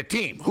drafting the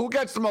team. Who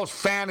gets the most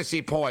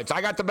fantasy points?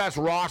 I got the best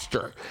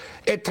roster.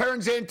 It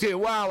turns into,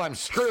 well, I'm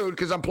screwed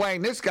because I'm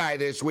playing this guy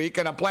this week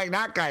and I'm playing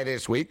that guy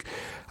this week.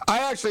 I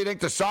actually think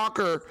the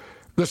soccer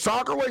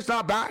way's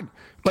not bad.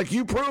 Like,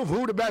 you prove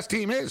who the best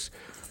team is.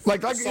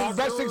 Like the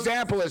best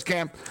example is,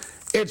 Cam,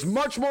 it's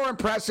much more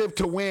impressive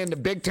to win the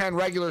Big Ten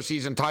regular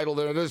season title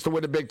than it is to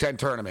win the Big Ten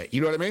tournament. You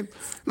know what I mean?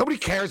 Nobody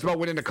cares about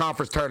winning the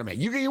conference tournament.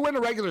 You win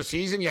the regular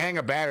season, you hang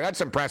a banner.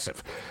 That's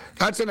impressive.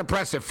 That's an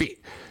impressive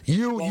feat.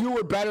 You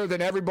were better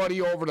than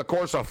everybody over the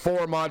course of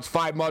 4 months,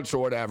 5 months, or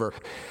whatever.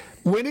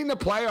 Winning the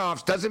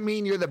playoffs doesn't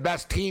mean you're the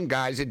best team,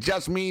 guys. It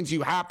just means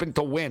you happen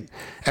to win.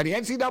 And the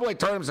NCAA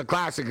tournament is a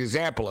classic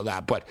example of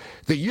that. But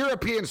the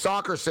European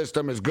soccer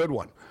system is a good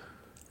one.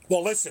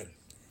 Well, listen.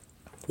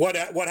 What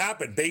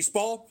happened?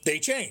 Baseball, they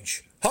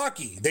change.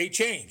 Hockey, they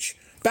change.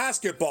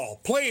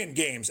 Basketball, playing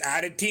games,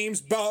 added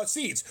teams,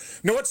 seeds.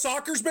 You know what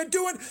soccer's been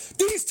doing?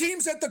 These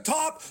teams at the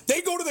top,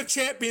 they go to the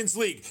Champions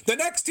League. The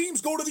next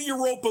teams go to the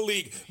Europa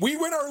League. We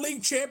win our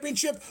league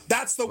championship.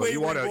 That's the way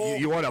we roll.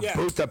 You want to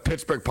boot the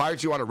Pittsburgh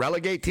Pirates? You want to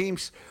relegate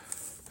teams?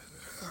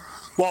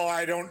 Well,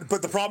 I don't.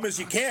 But the problem is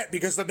you can't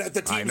because the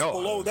teams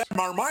below them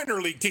are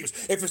minor league teams.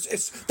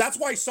 That's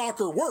why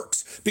soccer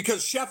works,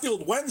 because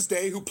Sheffield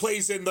Wednesday, who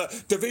plays in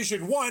the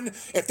Division 1,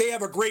 if they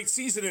have a great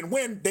season and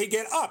win, they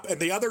get up, and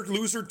the other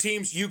loser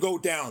teams, you go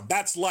down.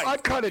 That's life.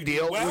 I'd cut a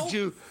deal. Well,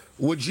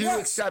 would you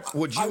accept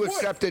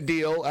a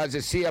deal as a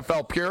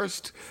CFL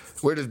purist?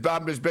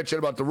 I'm just bitching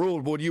about the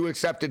rule. Would you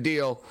accept a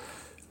deal?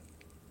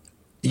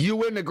 You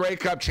win the Grey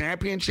Cup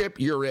championship,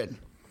 you're in.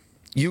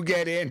 You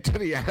get into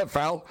the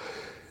NFL.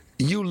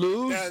 You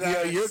lose.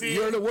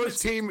 You're the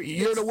worst team.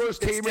 You're the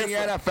worst team in the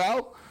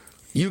NFL.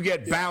 You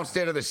get bounced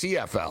into the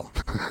CFL.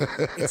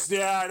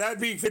 That'd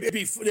be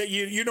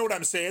you know what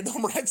I'm saying, though,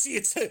 Morency.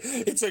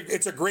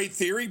 It's a great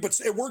theory, but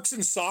it works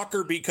in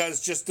soccer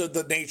because just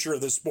the nature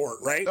of the sport,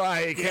 right?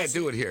 You can't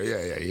do it here.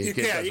 You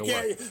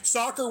can't.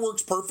 Soccer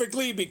works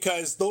perfectly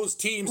because those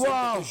teams in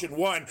Division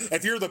 1,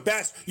 if you're the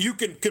best, you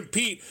can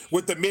compete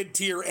with the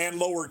mid-tier and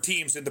lower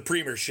teams in the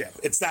Premiership.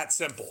 It's that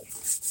simple.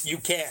 You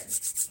can.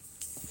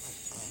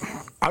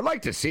 I'd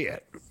like to see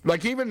it.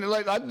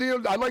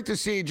 I'd like to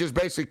see just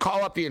basically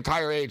call up the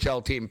entire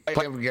AHL team,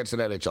 play against an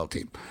NHL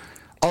team.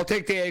 I'll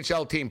take the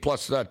AHL team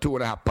plus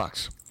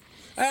 $2.50.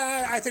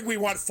 I think we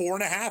want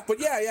 4.5, but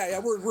yeah,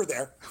 we're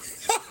there.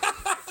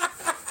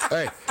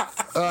 Hey,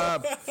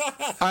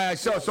 I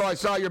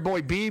saw your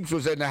boy Biebs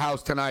was in the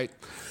house tonight.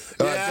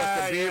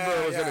 Justin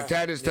Bieber was in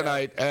attendance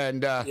tonight,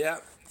 and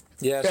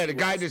Yes, the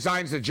guy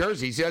designs the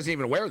jerseys. He doesn't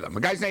even wear them. The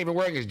guy's not even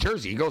wearing his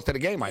jersey. He goes to the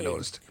game, I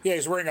noticed. Yeah,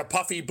 he's wearing a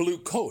puffy blue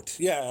coat.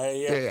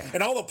 Yeah.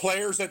 And all the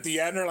players at the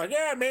end are like,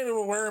 maybe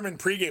we'll wear them in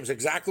pregames.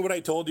 Exactly what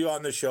I told you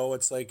on the show.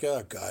 It's like,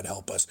 oh, God,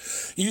 help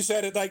us. You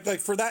said it like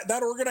for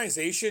that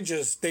organization,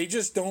 they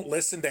just don't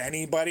listen to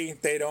anybody.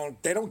 They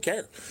don't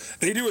care.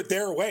 They do it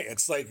their way.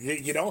 It's like,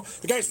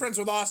 the guy's friends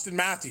with Austin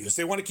Matthews.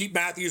 They want to keep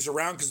Matthews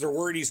around because they're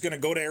worried he's going to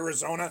go to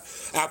Arizona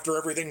after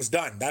everything's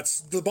done.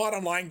 That's the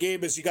bottom line,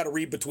 Gabe, is you got to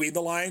read between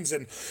the lines.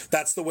 And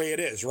that's the way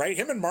it is, right?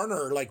 Him and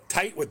Marner are like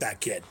tight with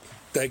that kid.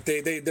 Like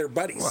they're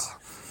buddies. Well,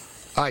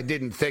 I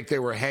didn't think they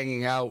were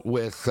hanging out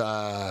with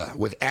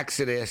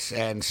Exodus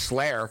and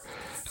Slayer.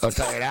 I'll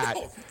tell you that.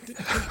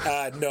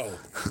 No.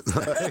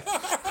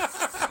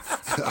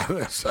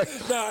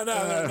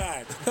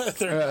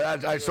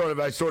 No, I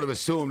sort of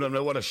assumed. I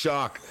mean, what a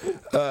shock.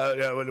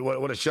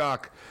 What a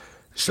shock.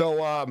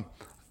 So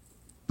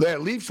the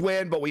Leafs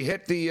win, but we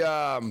hit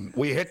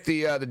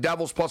the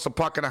Devils plus a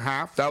puck and a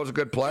half. That was a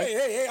good play.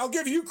 Hey! I'll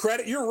give you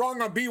credit. You're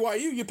wrong on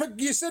BYU.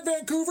 You said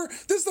Vancouver.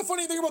 This is the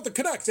funny thing about the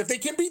Canucks. If they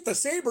can beat the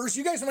Sabres,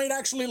 you guys might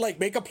actually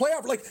make a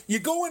playoff. Like you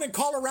go in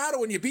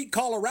Colorado and you beat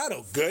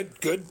Colorado. Good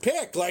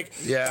pick.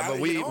 But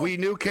we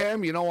knew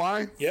Cam. You know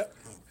why? Yep.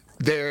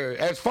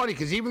 It's funny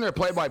because even their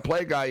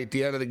play-by-play guy at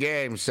the end of the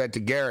game said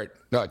to Garrett,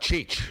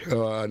 Cheech,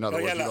 in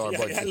other words, I love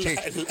Cheech.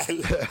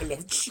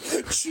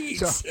 He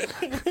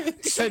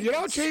said,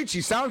 Cheech, he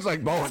sounds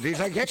like Bowen.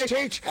 He's like, hey,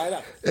 Cheech.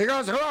 He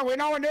goes, we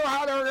knew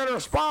how they were going to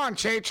respond,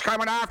 Cheech,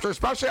 coming after,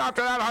 especially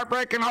after that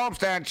heartbreaking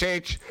homestand,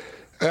 Cheech.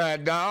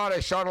 And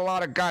they showed a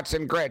lot of guts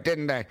and grit,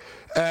 didn't they?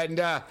 And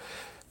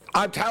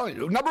I'm telling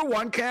you, number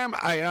one, Cam,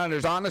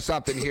 there's on to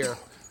something here.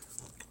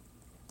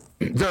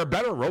 They're a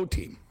better road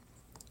team.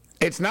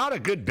 It's not a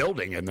good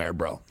building in there,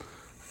 bro.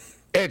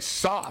 It's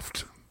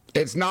soft.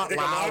 It's not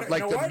loud.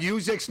 The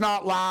music's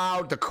not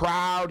loud. The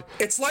crowd.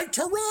 It's like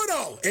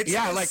Toronto.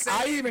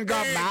 I even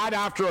got mad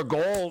after a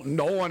goal.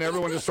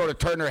 Everyone just sort of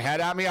turned their head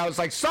at me. I was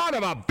like, son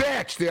of a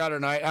bitch, the other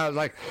night. I was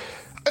like,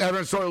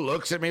 everyone sort of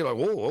looks at me like,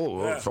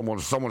 whoa,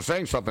 someone's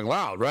saying something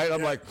loud, right?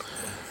 I'm like,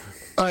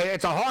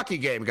 it's a hockey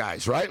game,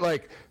 guys, right?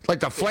 Like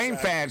the Flame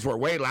fans were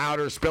way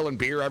louder, spilling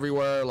beer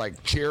everywhere,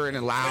 cheering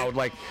and loud.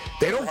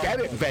 They don't get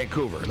it in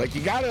Vancouver.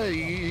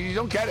 You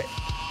don't get it.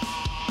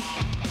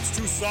 It's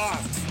too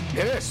soft.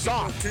 It is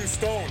soft. Too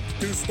stoned.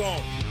 Too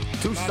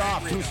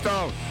soft. Too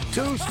stoned.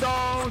 Too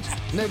stoned.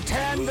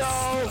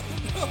 Nintendo.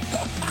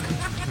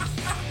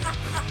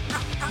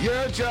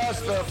 You're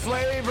just the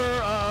flavor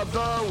of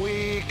the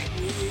week.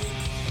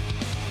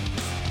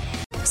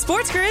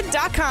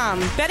 SportsGrid.com.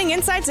 Betting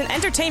insights and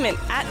entertainment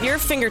at your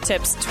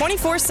fingertips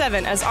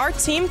 24/7 as our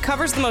team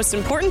covers the most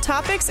important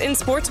topics in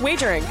sports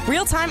wagering.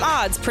 Real-time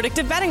odds,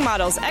 predictive betting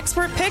models,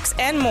 expert picks,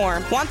 and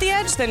more. Want the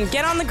edge? Then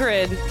get on the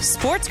grid.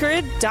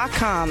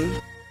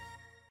 SportsGrid.com.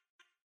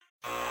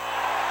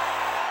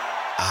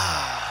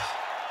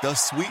 The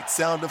sweet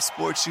sound of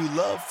sports you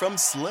love from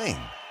Sling.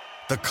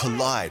 The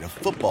collide of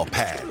football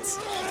pads.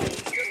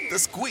 The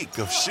squeak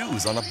of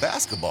shoes on a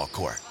basketball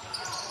court.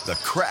 The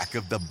crack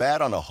of the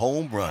bat on a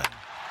home run.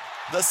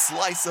 The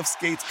slice of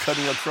skates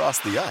cutting across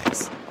the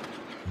ice.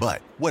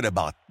 But what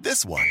about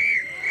this one?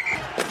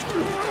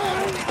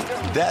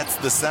 That's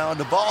the sound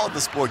of all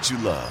the sports you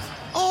love,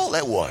 all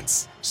at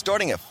once.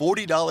 Starting at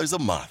 $40 a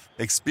month.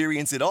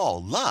 Experience it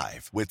all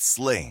live with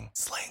Sling.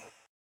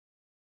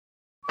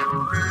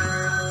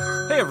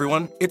 Hey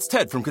everyone, it's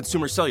Ted from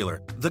Consumer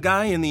Cellular, the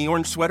guy in the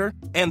orange sweater,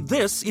 and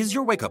this is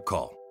your wake-up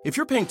call. If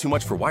you're paying too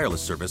much for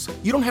wireless service,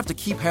 you don't have to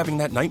keep having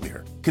that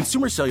nightmare.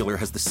 Consumer Cellular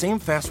has the same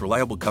fast,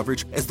 reliable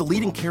coverage as the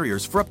leading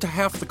carriers for up to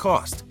half the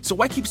cost. So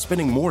why keep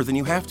spending more than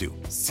you have to?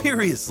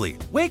 Seriously,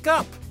 wake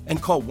up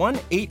and call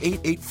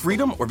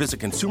 1-888-FREEDOM or visit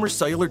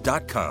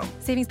consumercellular.com.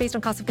 Savings based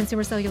on cost of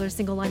Consumer Cellular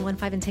single line 1,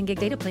 5, and 10 gig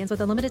data plans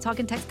with unlimited talk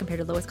and text compared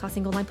to lowest cost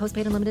single line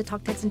postpaid unlimited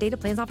talk, text, and data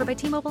plans offered by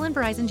T-Mobile and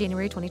Verizon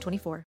January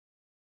 2024.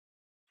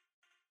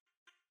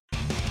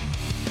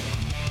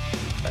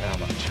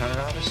 Turn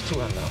notice to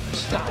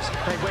unnoticed.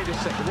 Hey, wait a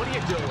second. What are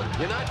you doing?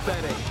 You're not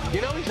betting.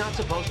 You know he's not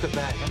supposed to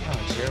bet. Come on,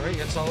 Jerry.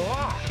 It's a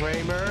lock.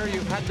 Kramer,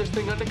 you've had this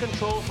thing under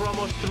control for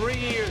almost 3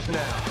 years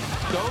now.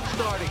 Don't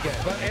start again.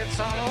 But it's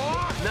a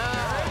lock. No.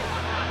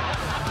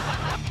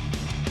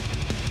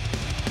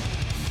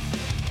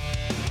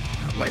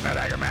 Late Night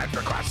Anger Match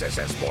across this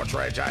is Sports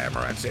Rage. I am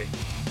Morency.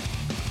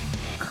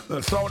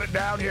 Throwing it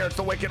down here. It's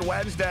the Wicked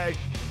Wednesday.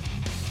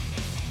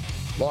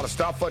 A lot of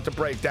stuff to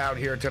break down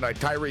here tonight.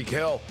 Tyreek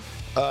Hill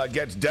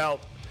gets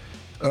dealt.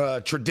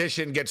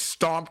 Tradition gets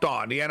stomped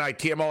on. The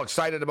NIT. I'm all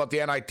excited about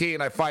the NIT,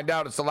 and I find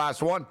out it's the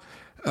last one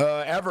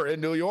ever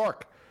in New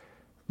York.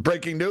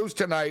 Breaking news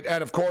tonight,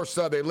 and of course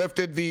they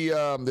lifted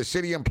the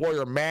city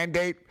employer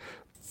mandate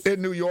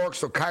in New York.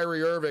 So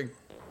Kyrie Irving,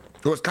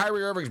 it was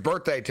Kyrie Irving's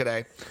birthday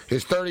today,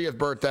 his 30th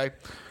birthday,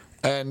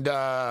 and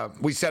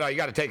we said, you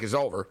got to take his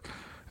over,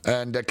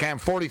 and Cam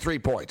 43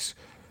 points.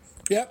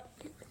 Yep.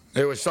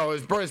 It was so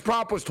his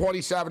prop was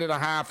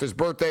 27.5. His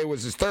birthday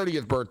was his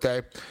 30th birthday.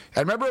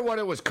 And remember when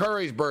it was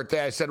Curry's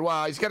birthday, I said,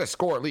 well, he's got to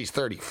score at least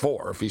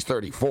 34 if he's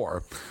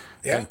 34.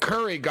 Yeah. And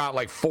Curry got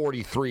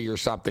 43 or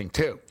something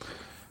too.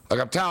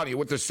 I'm telling you,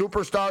 with the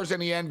superstars in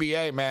the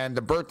NBA, man,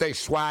 the birthday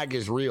swag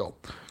is real.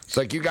 It's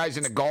like you guys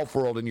in the golf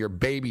world and your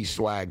baby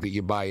swag that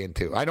you buy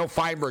into. I know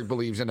Feinberg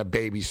believes in a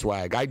baby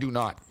swag. I do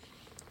not.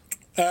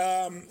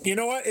 You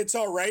know what? It's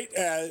all right.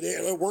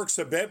 It works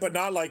a bit, but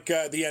not like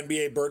the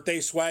NBA birthday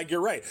swag.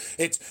 You're right.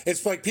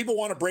 It's like people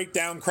want to break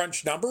down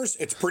crunch numbers.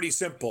 It's pretty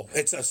simple.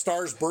 It's a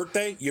star's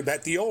birthday. You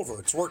bet the over.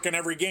 It's working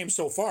every game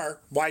so far.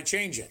 Why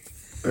change it?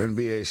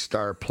 NBA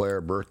star player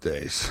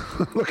birthdays.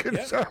 Looking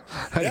at it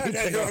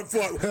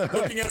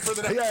for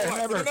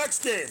the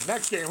next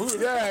game.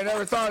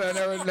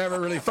 I never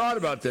really thought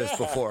about this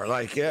before.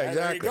 Exactly.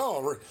 There you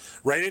go.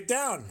 Write it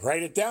down.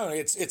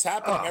 It's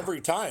happening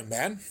every time,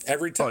 man.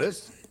 Every time. Oh,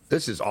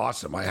 this is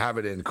awesome. I have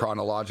it in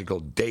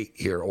chronological date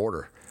here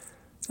order.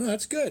 Oh,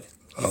 that's good.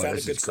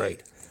 This is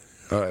great.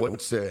 All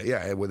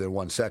right, within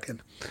 1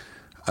 second.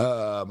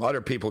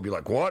 Other people will be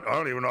like, what? I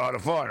don't even know how to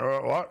find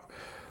what?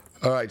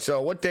 All right,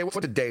 so what's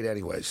the date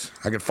anyways?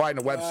 I can find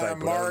the website,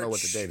 but I don't know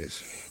what the date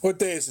is. What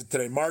day is it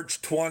today?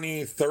 March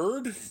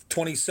 23rd?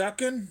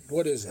 22nd?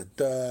 What is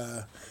it?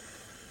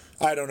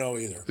 I don't know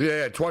either.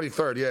 Yeah,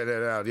 23rd.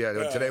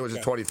 Yeah. Today was the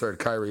 23rd,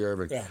 Kyrie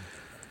Irving. Yeah.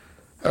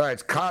 All right,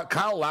 it's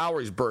Kyle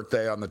Lowry's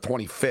birthday on the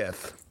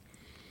 25th.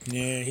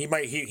 Yeah, he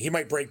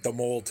might break the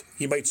mold.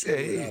 He might screw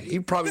it up. He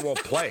probably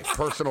won't play.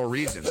 Personal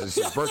reasons. It's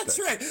his birthday. That's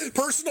right.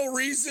 Personal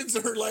reasons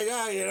are like,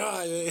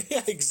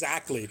 yeah,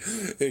 exactly.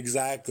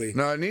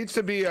 No, it needs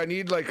to be. I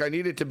need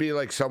it to be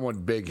like someone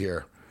big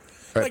here.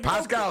 Right, Like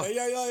Pascal.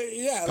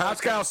 Yeah.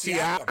 Pascal like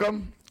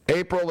Siakam,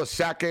 April the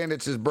 2nd.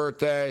 It's his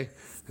birthday.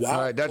 Wow,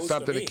 All right, that's close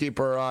something to to me. keep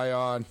our eye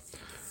on.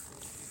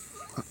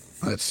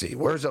 Let's see.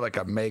 Where's it like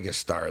a mega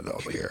star though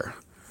here?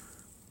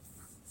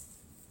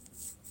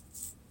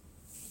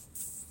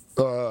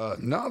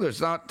 No, there's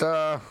not.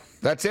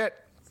 That's it.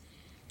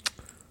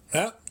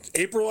 Yeah,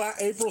 April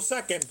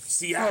 2nd.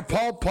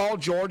 Siakam. Paul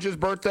George's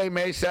birthday,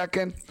 May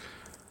 2nd.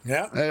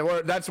 Yeah.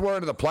 And that's we're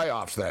into the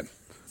playoffs then.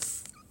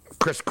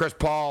 Chris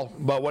Paul,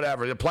 but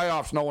whatever. The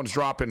playoffs, no one's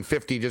dropping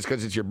 50 just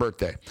because it's your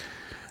birthday.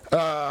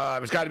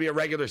 It's got to be a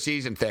regular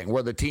season thing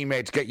where the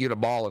teammates get you the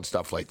ball and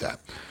stuff like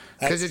that.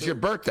 Because it's your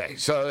birthday.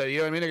 So, you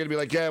know what I mean? They're going to be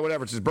like, yeah,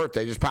 whatever, it's his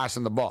birthday. Just pass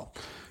him the ball.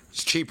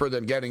 It's cheaper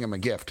than getting him a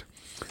gift.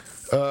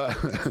 All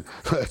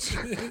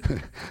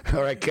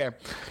right, Cam.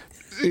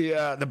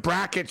 The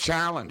bracket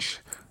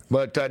challenge,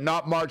 but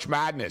not March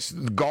Madness.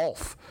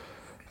 Golf.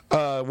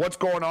 What's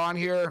going on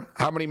here?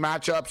 How many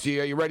matchups?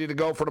 Are you ready to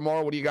go for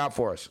tomorrow? What do you got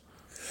for us?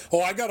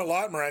 Oh, I got a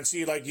lot,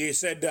 Morency. Like you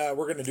said,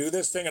 we're going to do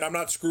this thing, and I'm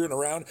not screwing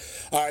around.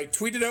 I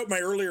tweeted out my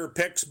earlier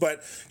picks,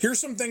 but here's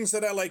some things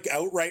that I like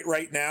outright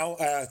right now.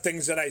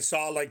 Things that I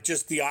saw, like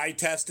just the eye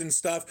test and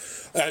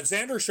stuff.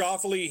 Xander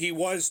Schauffele, he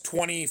was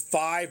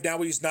 25. Now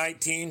he's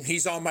 19.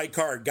 He's on my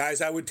card.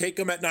 Guys, I would take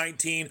him at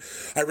 19.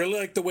 I really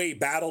like the way he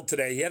battled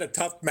today. He had a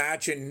tough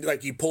match, and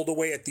like he pulled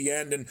away at the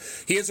end, and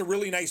he has a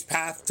really nice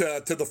path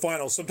to the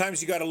finals.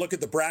 Sometimes you got to look at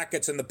the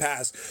brackets in the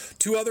past.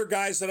 Two other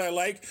guys that I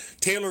like,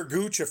 Taylor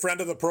Gooch, a friend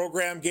of the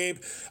program, Gabe,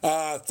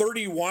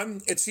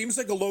 31. It seems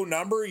like a low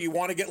number. You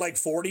want to get like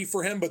 40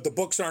 for him, but the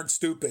books aren't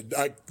stupid.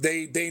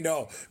 They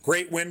know.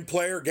 Great win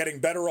player, getting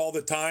better all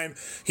the time.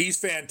 He's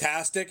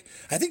fantastic.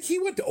 I think he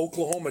went to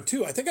Oklahoma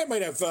too. I think I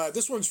might have,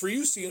 this one's for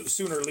you,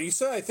 Sooner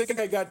Lisa. I think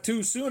I got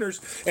two Sooners.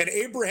 And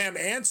Abraham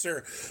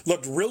Answer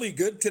looked really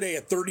good today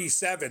at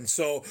 37.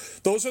 So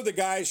those are the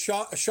guys,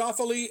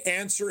 Schauffele,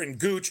 Answer, and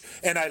Gooch.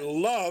 And I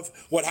love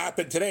what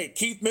happened today.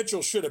 Keith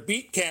Mitchell should have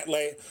beat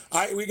Cantlay.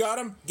 We got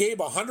him. Gabe,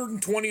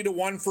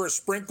 120-1 for a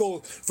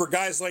sprinkle for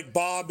guys like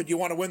Bob, and you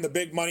want to win the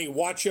big money,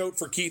 watch out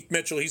for Keith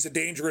Mitchell. He's a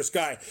dangerous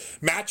guy.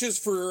 Matches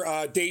for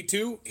day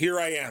two, here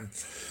I am.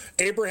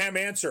 Abraham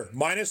Answer,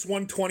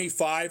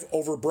 -125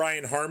 over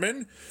Brian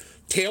Harmon.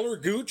 Taylor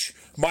Gooch,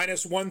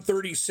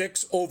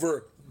 -136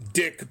 over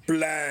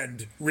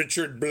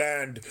Richard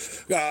Bland.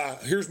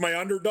 Here's my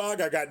underdog.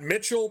 I got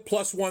Mitchell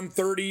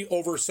 +130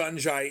 over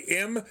Sanjay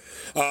Im.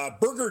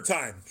 Burger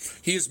Time.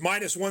 He's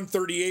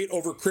 -138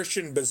 over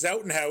Christian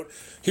Bezoutenhout.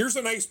 Here's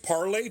a nice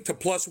parlay to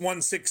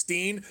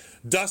 +116.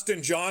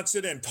 Dustin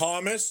Johnson and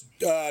Thomas.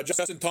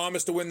 Justin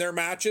Thomas to win their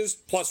matches,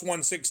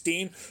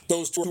 +116.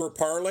 Those two were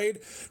parlayed.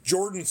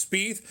 Jordan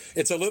Spieth.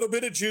 It's a little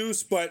bit of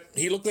juice, but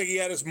he looked like he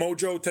had his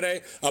mojo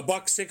today.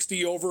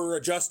 $160 over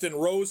Justin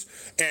Rose.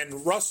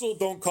 And Russell,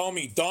 don't call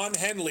me Don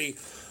Henley,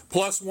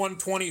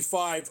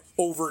 +125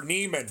 over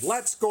Neiman.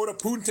 Let's go to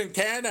Punta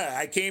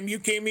Cana.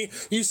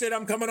 You said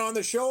I'm coming on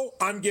the show.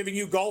 I'm giving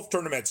you golf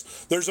tournaments.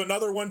 There's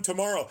another one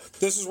tomorrow.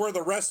 This is where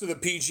the rest of the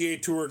PGA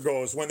Tour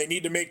goes when they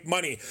need to make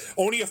money.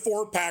 Only a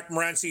 4-pack,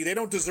 Morency. They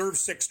don't deserve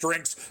 6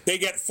 drinks. They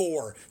get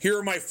 4. Here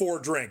are my 4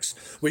 drinks.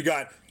 We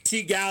got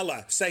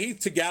Tigala, Sahith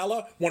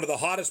Tigala, one of the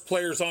hottest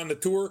players on the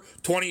tour,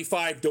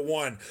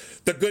 25-1.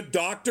 The Good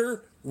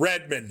Doctor,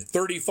 Redmond,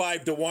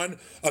 35-1.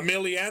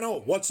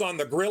 Emiliano, What's on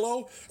the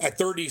Grillo at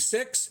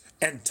 36.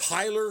 And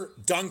Tyler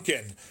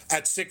Duncan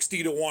at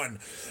 60-1.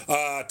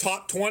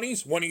 Top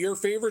 20s, one of your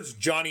favorites,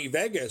 Johnny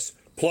Vegas,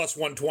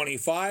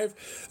 +125.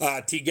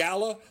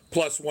 Tigala,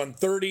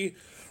 +130.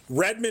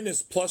 Redmond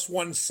is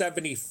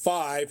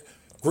 +175.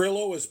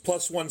 Grillo is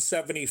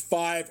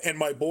 +175, and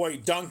my boy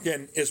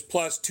Duncan is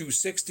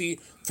 +260.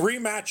 3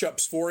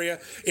 matchups for you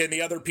in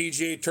the other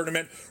PGA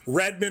tournament.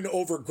 Redmond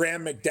over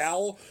Graham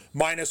McDowell,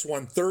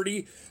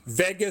 -130.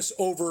 Vegas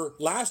over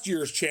last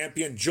year's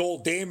champion, Joel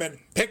Damon,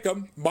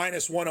 Pick'em,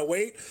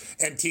 -108.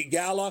 And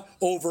Tigala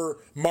over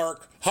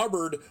Mark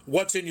Hubbard,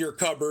 What's in Your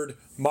Cupboard,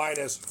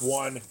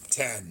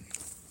 -110.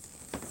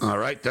 All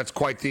right, that's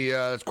quite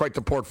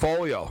the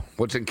portfolio.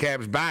 What's in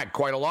Cam's bag?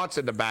 Quite a lot's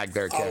in the bag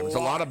there, Cam. It's a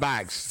lot of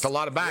bags. It's a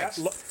lot of bags.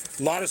 Yeah,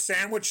 a lot of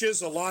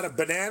sandwiches, a lot of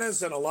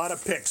bananas, and a lot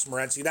of picks,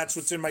 Morency. That's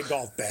what's in my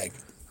golf bag.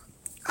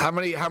 How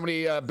many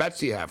bets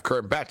do you have?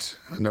 Current bets,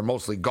 and they're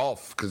mostly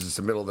golf because it's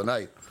the middle of the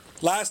night.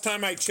 Last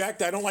time I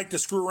checked, I don't like to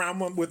screw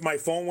around with my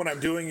phone when I'm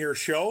doing your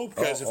show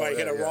because if I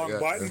hit a wrong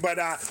button. But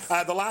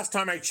the last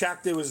time I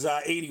checked, it was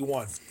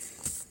 81.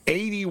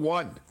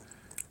 81.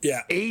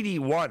 Yeah.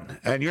 81,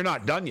 and you're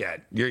not done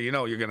yet. You're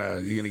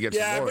gonna get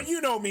some more. But you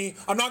know me.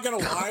 I'm not gonna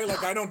lie.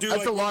 Like I don't do.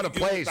 That's like, a lot of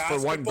plays for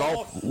one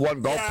golf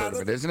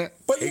tournament, isn't it?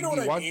 But you know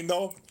what I mean,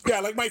 though. Yeah,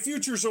 like my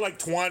futures are like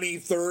 20,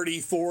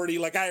 30, 40.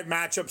 Like I have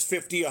matchups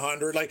 50,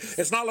 100. Like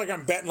it's not like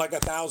I'm betting like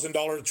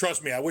 $1,000.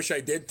 Trust me, I wish I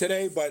did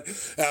today, but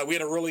we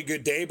had a really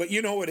good day. But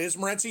you know what it is,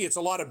 Morency? It's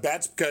a lot of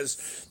bets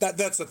because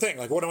that's the thing.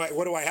 Like what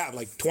do I have?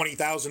 Like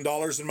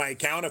 $20,000 in my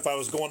account if I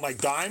was going like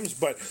dimes.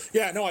 But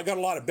yeah, no, I got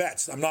a lot of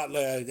bets. I'm not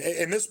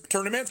in this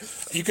tournament.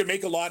 You can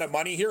make a lot of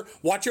money here.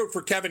 Watch out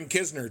for Kevin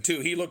Kisner too.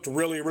 He looked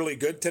really, really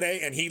good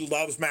today, and he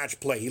loves match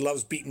play. He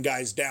loves beating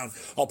guys down.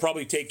 I'll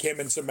probably take him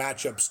in some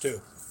matchups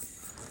too.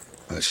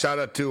 Shout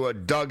out to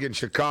Doug in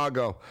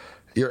Chicago.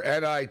 Your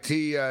NIT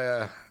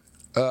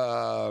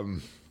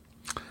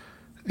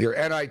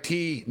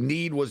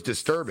need was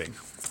disturbing.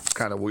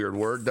 Kind of weird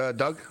word,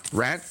 Doug.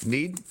 Rant,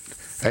 need.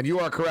 And you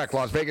are correct.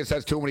 Las Vegas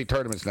has too many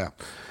tournaments now.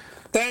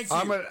 Thank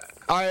you.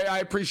 I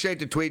appreciate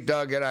the tweet,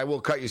 Doug, and I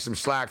will cut you some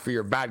slack for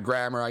your bad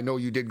grammar. I know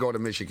you did go to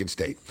Michigan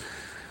State.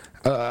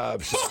 Coming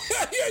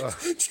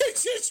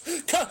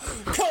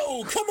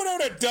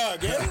out of Doug.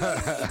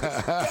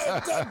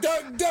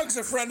 Doug's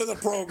a friend of the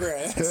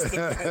program.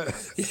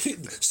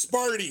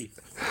 Sparty.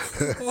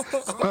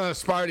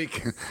 Sparty.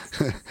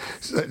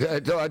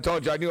 I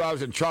told you I knew I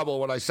was in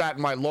trouble when I sat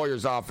in my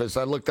lawyer's office.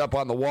 I looked up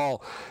on the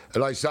wall,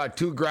 and I saw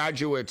 2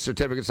 graduate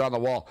certificates on the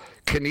wall,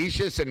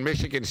 Canisius and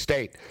Michigan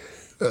State.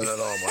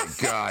 Oh, my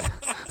God.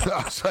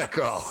 I was like,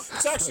 oh.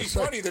 It's actually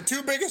funny. The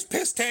 2 biggest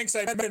piss tanks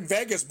I met in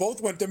Vegas both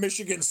went to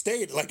Michigan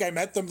State. Like, I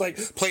met them, like,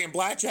 playing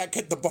blackjack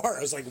at the bar. I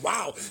was like,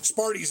 wow,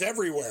 Sparty's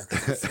everywhere.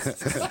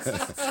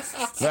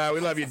 Nah, we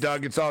love you,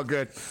 Doug. It's all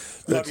good.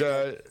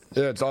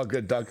 It's all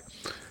good, Doug.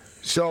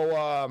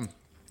 So,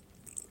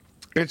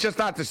 it's just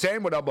not the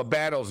same without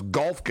Babano's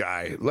golf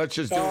guy. Let's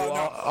just do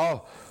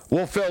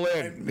we'll fill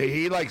in.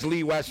 He likes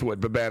Lee Westwood,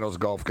 Babano's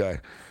golf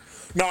guy.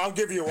 No, I'll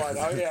give you one.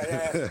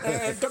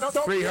 Yeah. Don't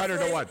 300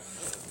 to 1.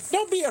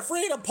 Don't be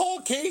afraid of Paul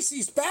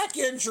Casey's back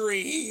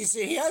injury.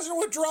 He hasn't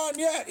withdrawn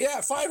yet.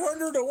 Yeah,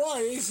 500 to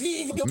 1.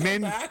 He'll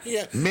come back.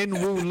 Yeah. Min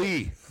Woo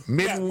Lee.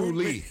 Min Woo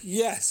Lee.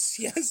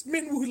 Yes,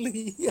 Min Woo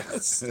Lee.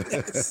 Yes.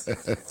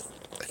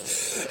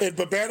 And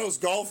Babano's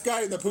golf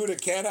guy in the Punta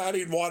Cana, I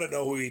didn't want to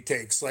know who he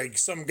takes. Like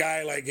some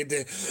guy, like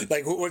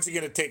what's he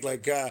going to take?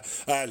 Like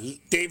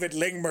David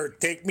Lingmer,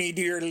 take me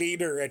to your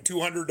leader at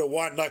 200 to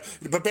 1. Like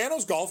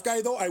Babano's golf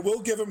guy, though, I will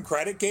give him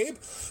credit, Gabe.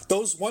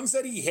 Those ones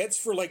that he hits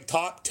for like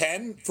top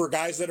 10 for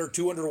guys that are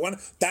 200 to 1,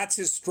 that's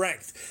his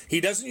strength. He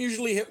doesn't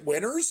usually hit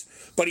winners,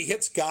 but he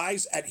hits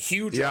guys at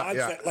huge odds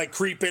that like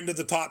creep into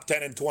the top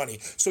 10 and 20.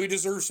 So he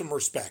deserves some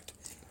respect.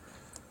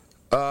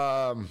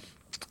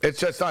 It's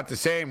just not the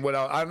same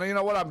without. You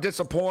know what? I'm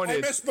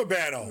disappointed. I miss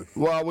Babano.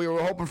 Well, we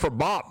were hoping for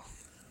Bob.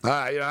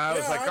 I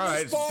was like, all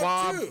right, it's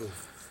Bob. Too.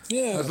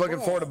 Yeah, I was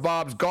looking forward to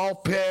Bob's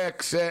golf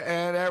picks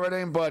and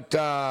everything, but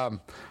I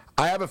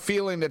have a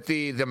feeling that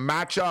the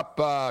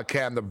matchup,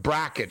 Cam, the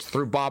brackets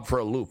threw Bob for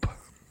a loop.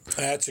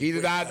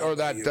 Either that or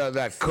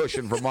that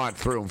cushion Vermont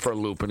threw him for a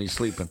loop and he's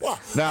sleeping. Well,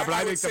 but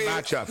I think the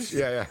matchups.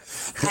 Yeah.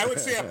 I would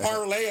say a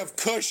parlay of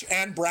Cush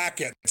and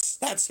brackets.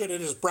 That's what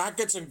it is.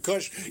 Brackets and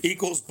Cush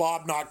equals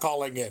Bob not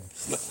calling in.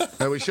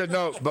 And we should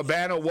note,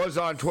 Babano was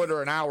on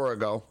Twitter an hour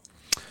ago.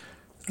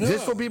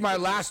 This will be my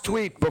last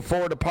tweet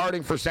before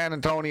departing for San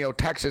Antonio,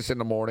 Texas in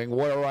the morning,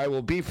 where I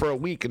will be for a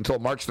week until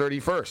March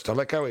 31st. I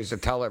like how he used to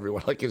tell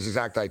everyone, like his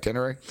exact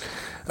itinerary.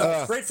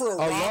 It's great for a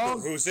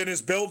robber who's in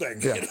his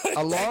building. Yeah,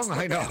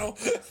 I know.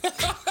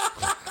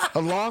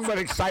 A long but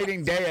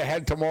exciting day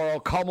ahead tomorrow,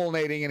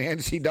 culminating in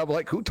NCAA.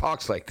 Like, who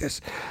talks like this?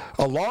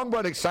 A long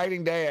but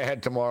exciting day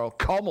ahead tomorrow,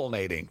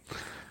 culminating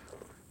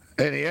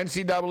in the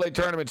NCAA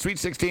tournament, Sweet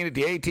 16 at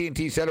the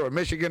AT&T Center with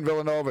Michigan,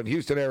 Villanova, and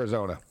Houston,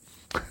 Arizona.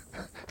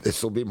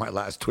 This will be my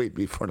last tweet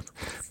before the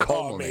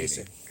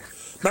culminating. Amazing.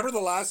 Remember the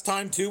last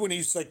time, too, when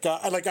he's like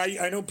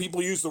I know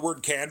people use the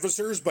word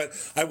canvassers, but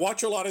I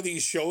watch a lot of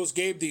these shows,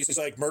 Gabe, these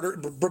like murder.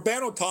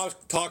 Babano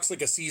talks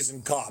like a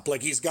seasoned cop.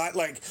 Like he's got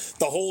like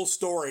the whole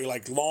story,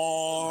 like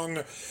long,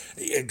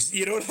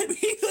 you know what I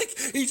mean? Like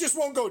he just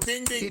won't go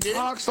ding, ding, ding. He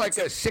talks like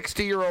a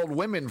 60-year-old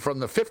woman from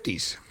the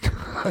 50s.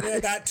 Yeah,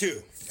 that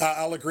too.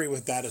 I'll agree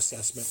with that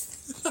assessment.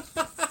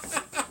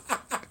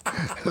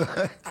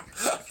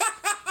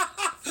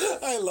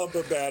 I love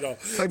Babano.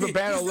 Like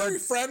Babano, he's very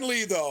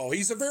friendly though.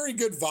 He's a very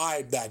good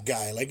vibe. That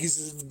guy, like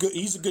he's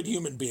a good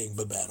human being.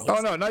 Babano. Oh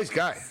no, nice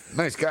guy.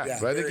 Yeah,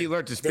 but I think he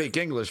learned to speak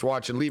English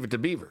watching Leave It to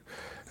Beaver.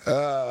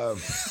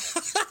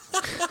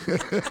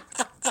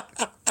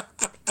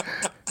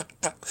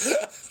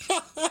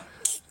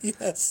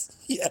 Yes.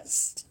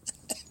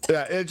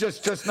 Yeah, it's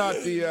just not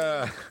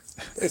the.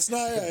 It's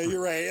not.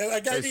 You're right.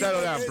 Like,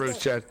 settle down, Bruce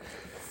Chad.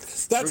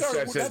 That's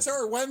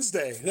our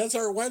Wednesday. That's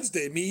our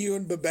Wednesday. Me, you,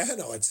 and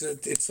Babano.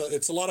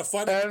 It's a lot of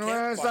fun. And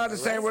it's not the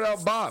same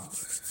without Bob.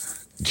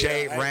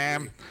 J.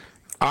 Ram,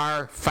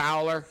 R.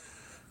 Fowler.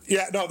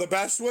 Yeah, no, the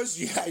best was,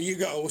 you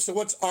go. So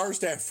what's R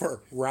stand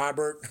for?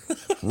 Robert.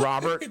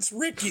 It's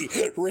Ricky.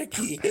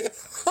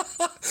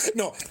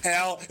 No,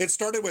 L. It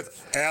started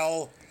with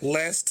L.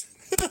 List.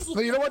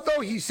 You know what,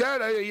 though? He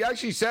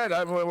actually said,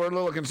 we're a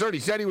little concerned. He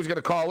said he was going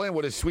to call in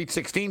with his Sweet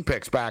 16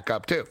 picks back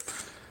up, too.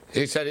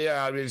 He said,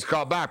 he's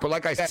called back. But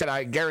like I said,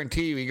 I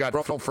guarantee you he got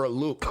thrown for a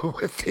loop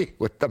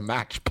with the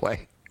match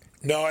play.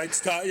 No,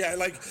 it's not. Yeah,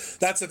 like,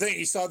 that's the thing.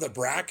 He saw the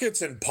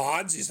brackets and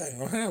pods. He's like,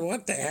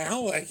 what the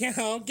hell? Like,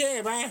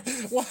 okay, man,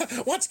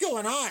 what's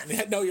going on?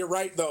 No, you're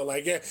right, though.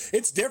 Like,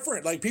 it's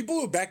different. Like, people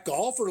who bet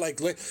golf are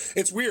like,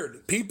 it's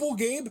weird. People,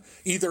 Gabe,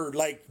 either,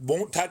 like,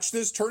 won't touch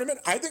this tournament.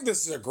 I think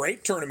this is a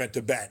great tournament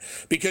to bet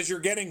because you're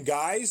getting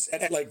guys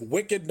at like,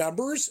 wicked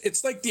numbers.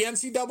 It's like the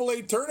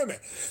NCAA tournament.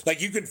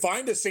 Like, you could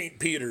find a St.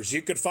 Peter's.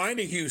 You could find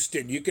a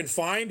Houston. You can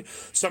find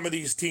some of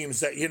these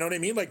teams that, you know what I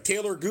mean? Like,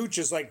 Taylor Gooch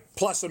is, like,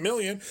 plus $1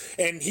 million.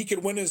 And he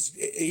can win.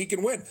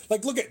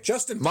 Like, look at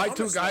Justin My Thomas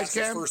two guys,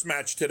 his first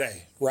match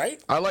today,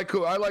 right? I like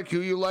who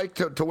you like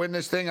to win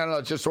this thing. I don't know.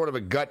 It's just sort of a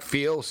gut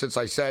feel since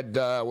I said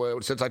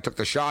since I took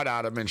the shot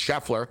at him in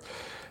Scheffler,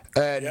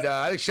 and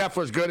I think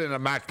Scheffler's good in a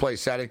match play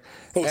setting.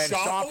 Oh, and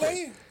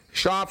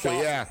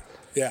Schauffele, yeah.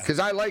 Yeah. Because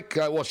I like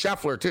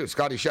Scheffler too,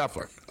 Scotty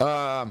Scheffler.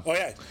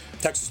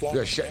 Texas Long.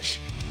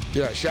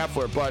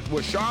 Scheffler, but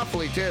with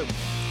Schauffele too.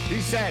 He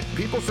said,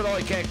 people said,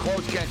 he can't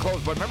close.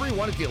 But remember he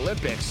won at the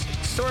Olympics.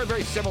 It's sort of a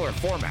very similar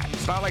format.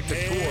 It's not like the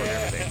tour and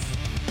everything.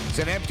 It's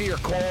an emptier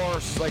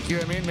course. Like, you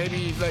know what I mean?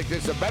 Maybe like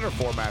it's a better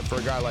format for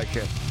a guy like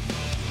him.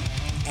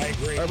 I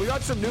agree. All right, we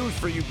got some news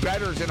for you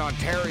bettors in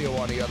Ontario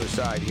on the other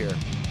side here.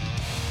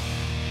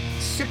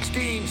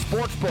 16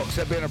 sports books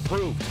have been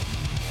approved.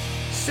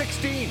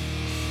 16.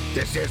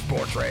 This is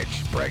Sports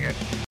Rage. Bring it.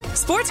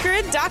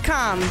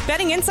 SportsGrid.com.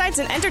 Betting insights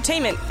and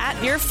entertainment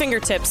at your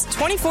fingertips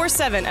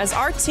 24/7 as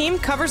our team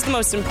covers the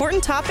most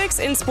important topics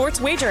in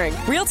sports wagering.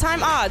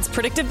 Real-time odds,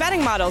 predictive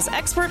betting models,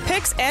 expert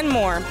picks, and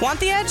more. Want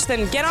the edge?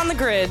 Then get on the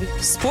grid.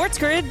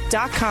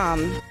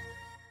 SportsGrid.com.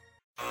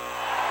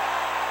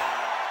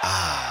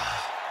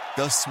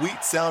 The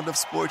sweet sound of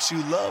sports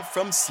you love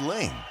from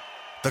Sling.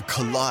 The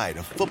collide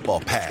of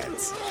football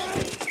pads.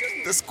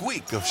 The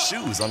squeak of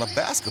shoes on a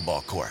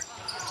basketball court.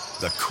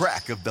 The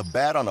crack of the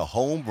bat on a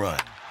home run.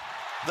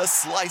 The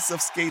slice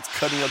of skates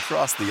cutting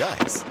across the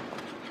ice.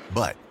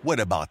 But what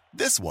about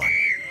this one?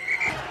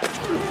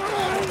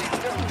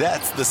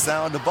 That's the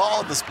sound of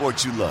all the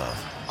sports you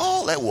love,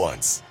 all at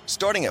once.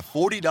 Starting at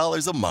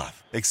 $40 a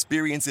month.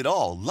 Experience it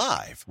all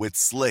live with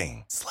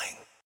Sling.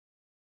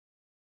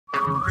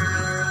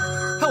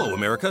 Hello,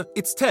 America.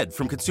 It's Ted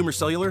from Consumer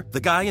Cellular,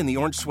 the guy in the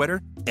orange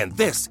sweater, and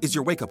this is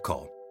your wake-up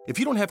call. If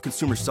you don't have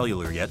Consumer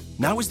Cellular yet,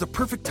 now is the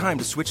perfect time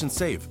to switch and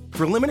save.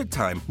 For a limited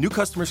time, new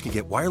customers can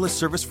get wireless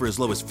service for as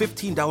low as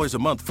 $15 a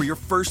month for your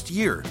first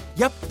year.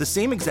 Yep, the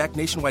same exact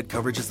nationwide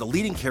coverage as the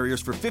leading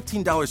carriers for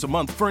 $15 a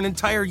month for an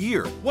entire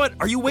year. What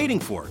are you waiting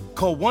for?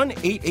 Call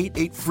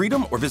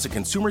 1-888-FREEDOM or visit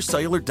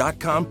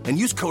ConsumerCellular.com and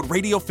use code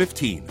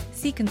RADIO15.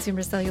 See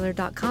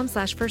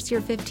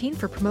ConsumerCellular.com/firstyear15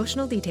 for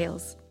promotional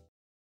details.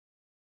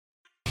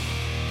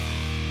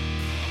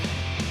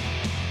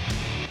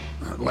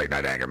 Late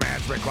Night Anger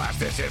Management class.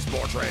 This is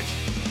Sports Rage.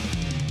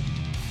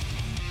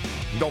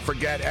 Don't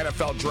forget,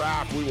 NFL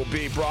Draft. We will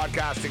be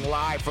broadcasting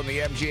live from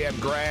the MGM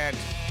Grand.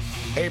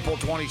 April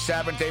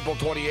 27th, April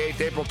 28th,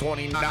 April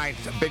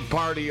 29th. A big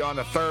party on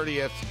the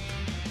 30th.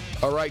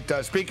 All right,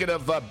 speaking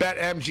of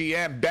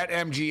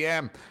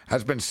BetMGM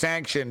has been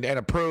sanctioned and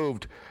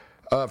approved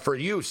for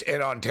use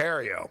in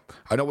Ontario.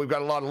 I know we've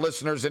got a lot of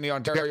listeners in the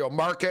Ontario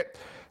market.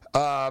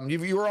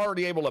 You were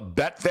already able to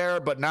bet there,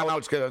 but now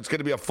it's going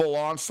to be a full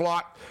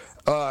onslaught.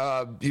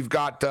 You've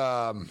got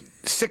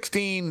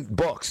 16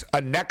 books.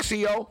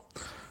 Annexio,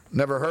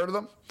 never heard of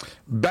them.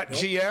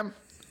 BetGM,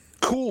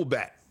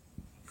 Coolbet.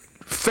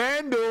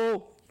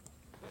 FanDuel,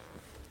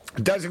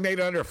 designated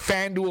under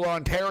FanDuel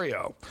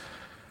Ontario.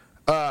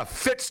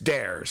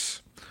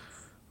 FitzDares,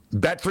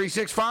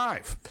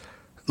 Bet365.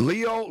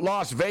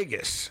 Leo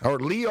Vegas.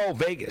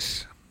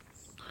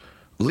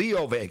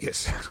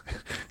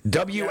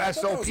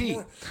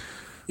 WSOP.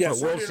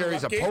 World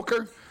Series of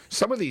Poker.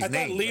 Some of these names.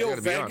 I thought Leo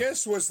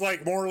Vegas was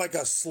like more like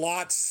a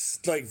slots,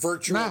 like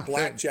virtual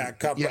blackjack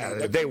company.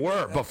 Yeah, they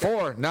were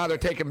before. Now they're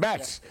taking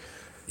bets.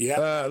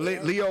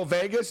 Leo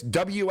Vegas,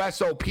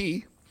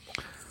 WSOP,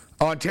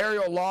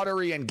 Ontario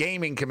Lottery and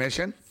Gaming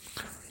Commission,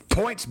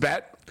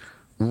 PointsBet,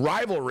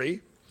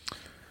 Rivalry,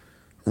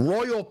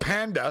 Royal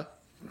Panda.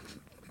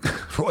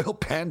 Royal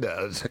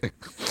Panda.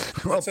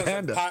 Royal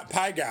Panda.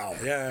 Pie Gal.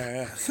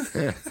 Yeah.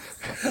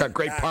 Got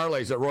great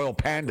parlays at Royal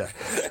Panda.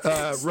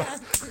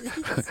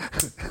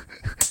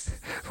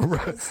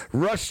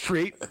 Rush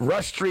Street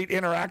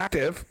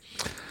Interactive,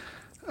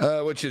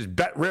 which is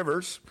Bet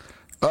Rivers.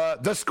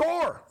 The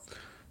Score,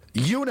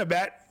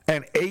 Unibet,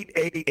 and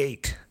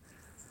 888.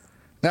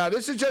 Now,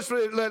 this is just,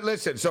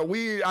 listen, so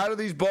we, out of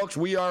these books,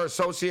 we are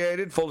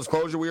associated, full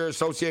disclosure, we are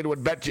associated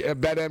with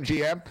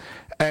BetMGM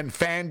and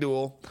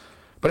FanDuel.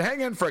 But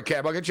hang in for a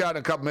cab. I'll get you out in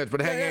a couple minutes, but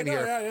hang in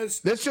here.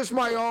 This is just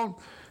my own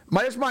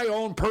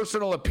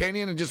personal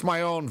opinion and just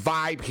my own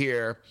vibe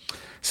here.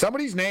 Some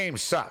of these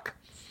names suck.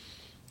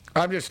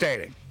 I'm just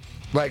stating.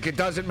 Like, it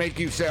doesn't make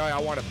you say, I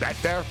want to bet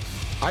there.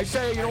 I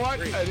say, you know what?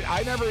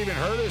 I never even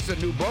heard of this, a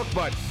new book,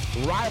 but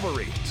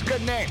Rivalry. It's a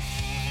good name.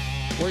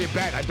 Where you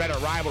bet? I bet a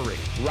rivalry.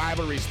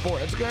 Rivalry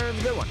sport. That's a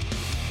good one.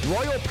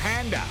 Royal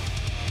Panda.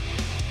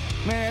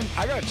 Man,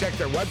 I got to check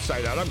their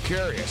website out. I'm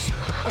curious.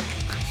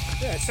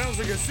 Yeah, it sounds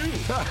like a zoo.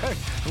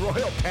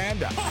 Royal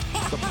Panda.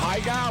 The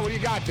Pie Guy? What do you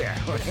got there?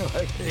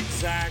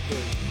 Exactly.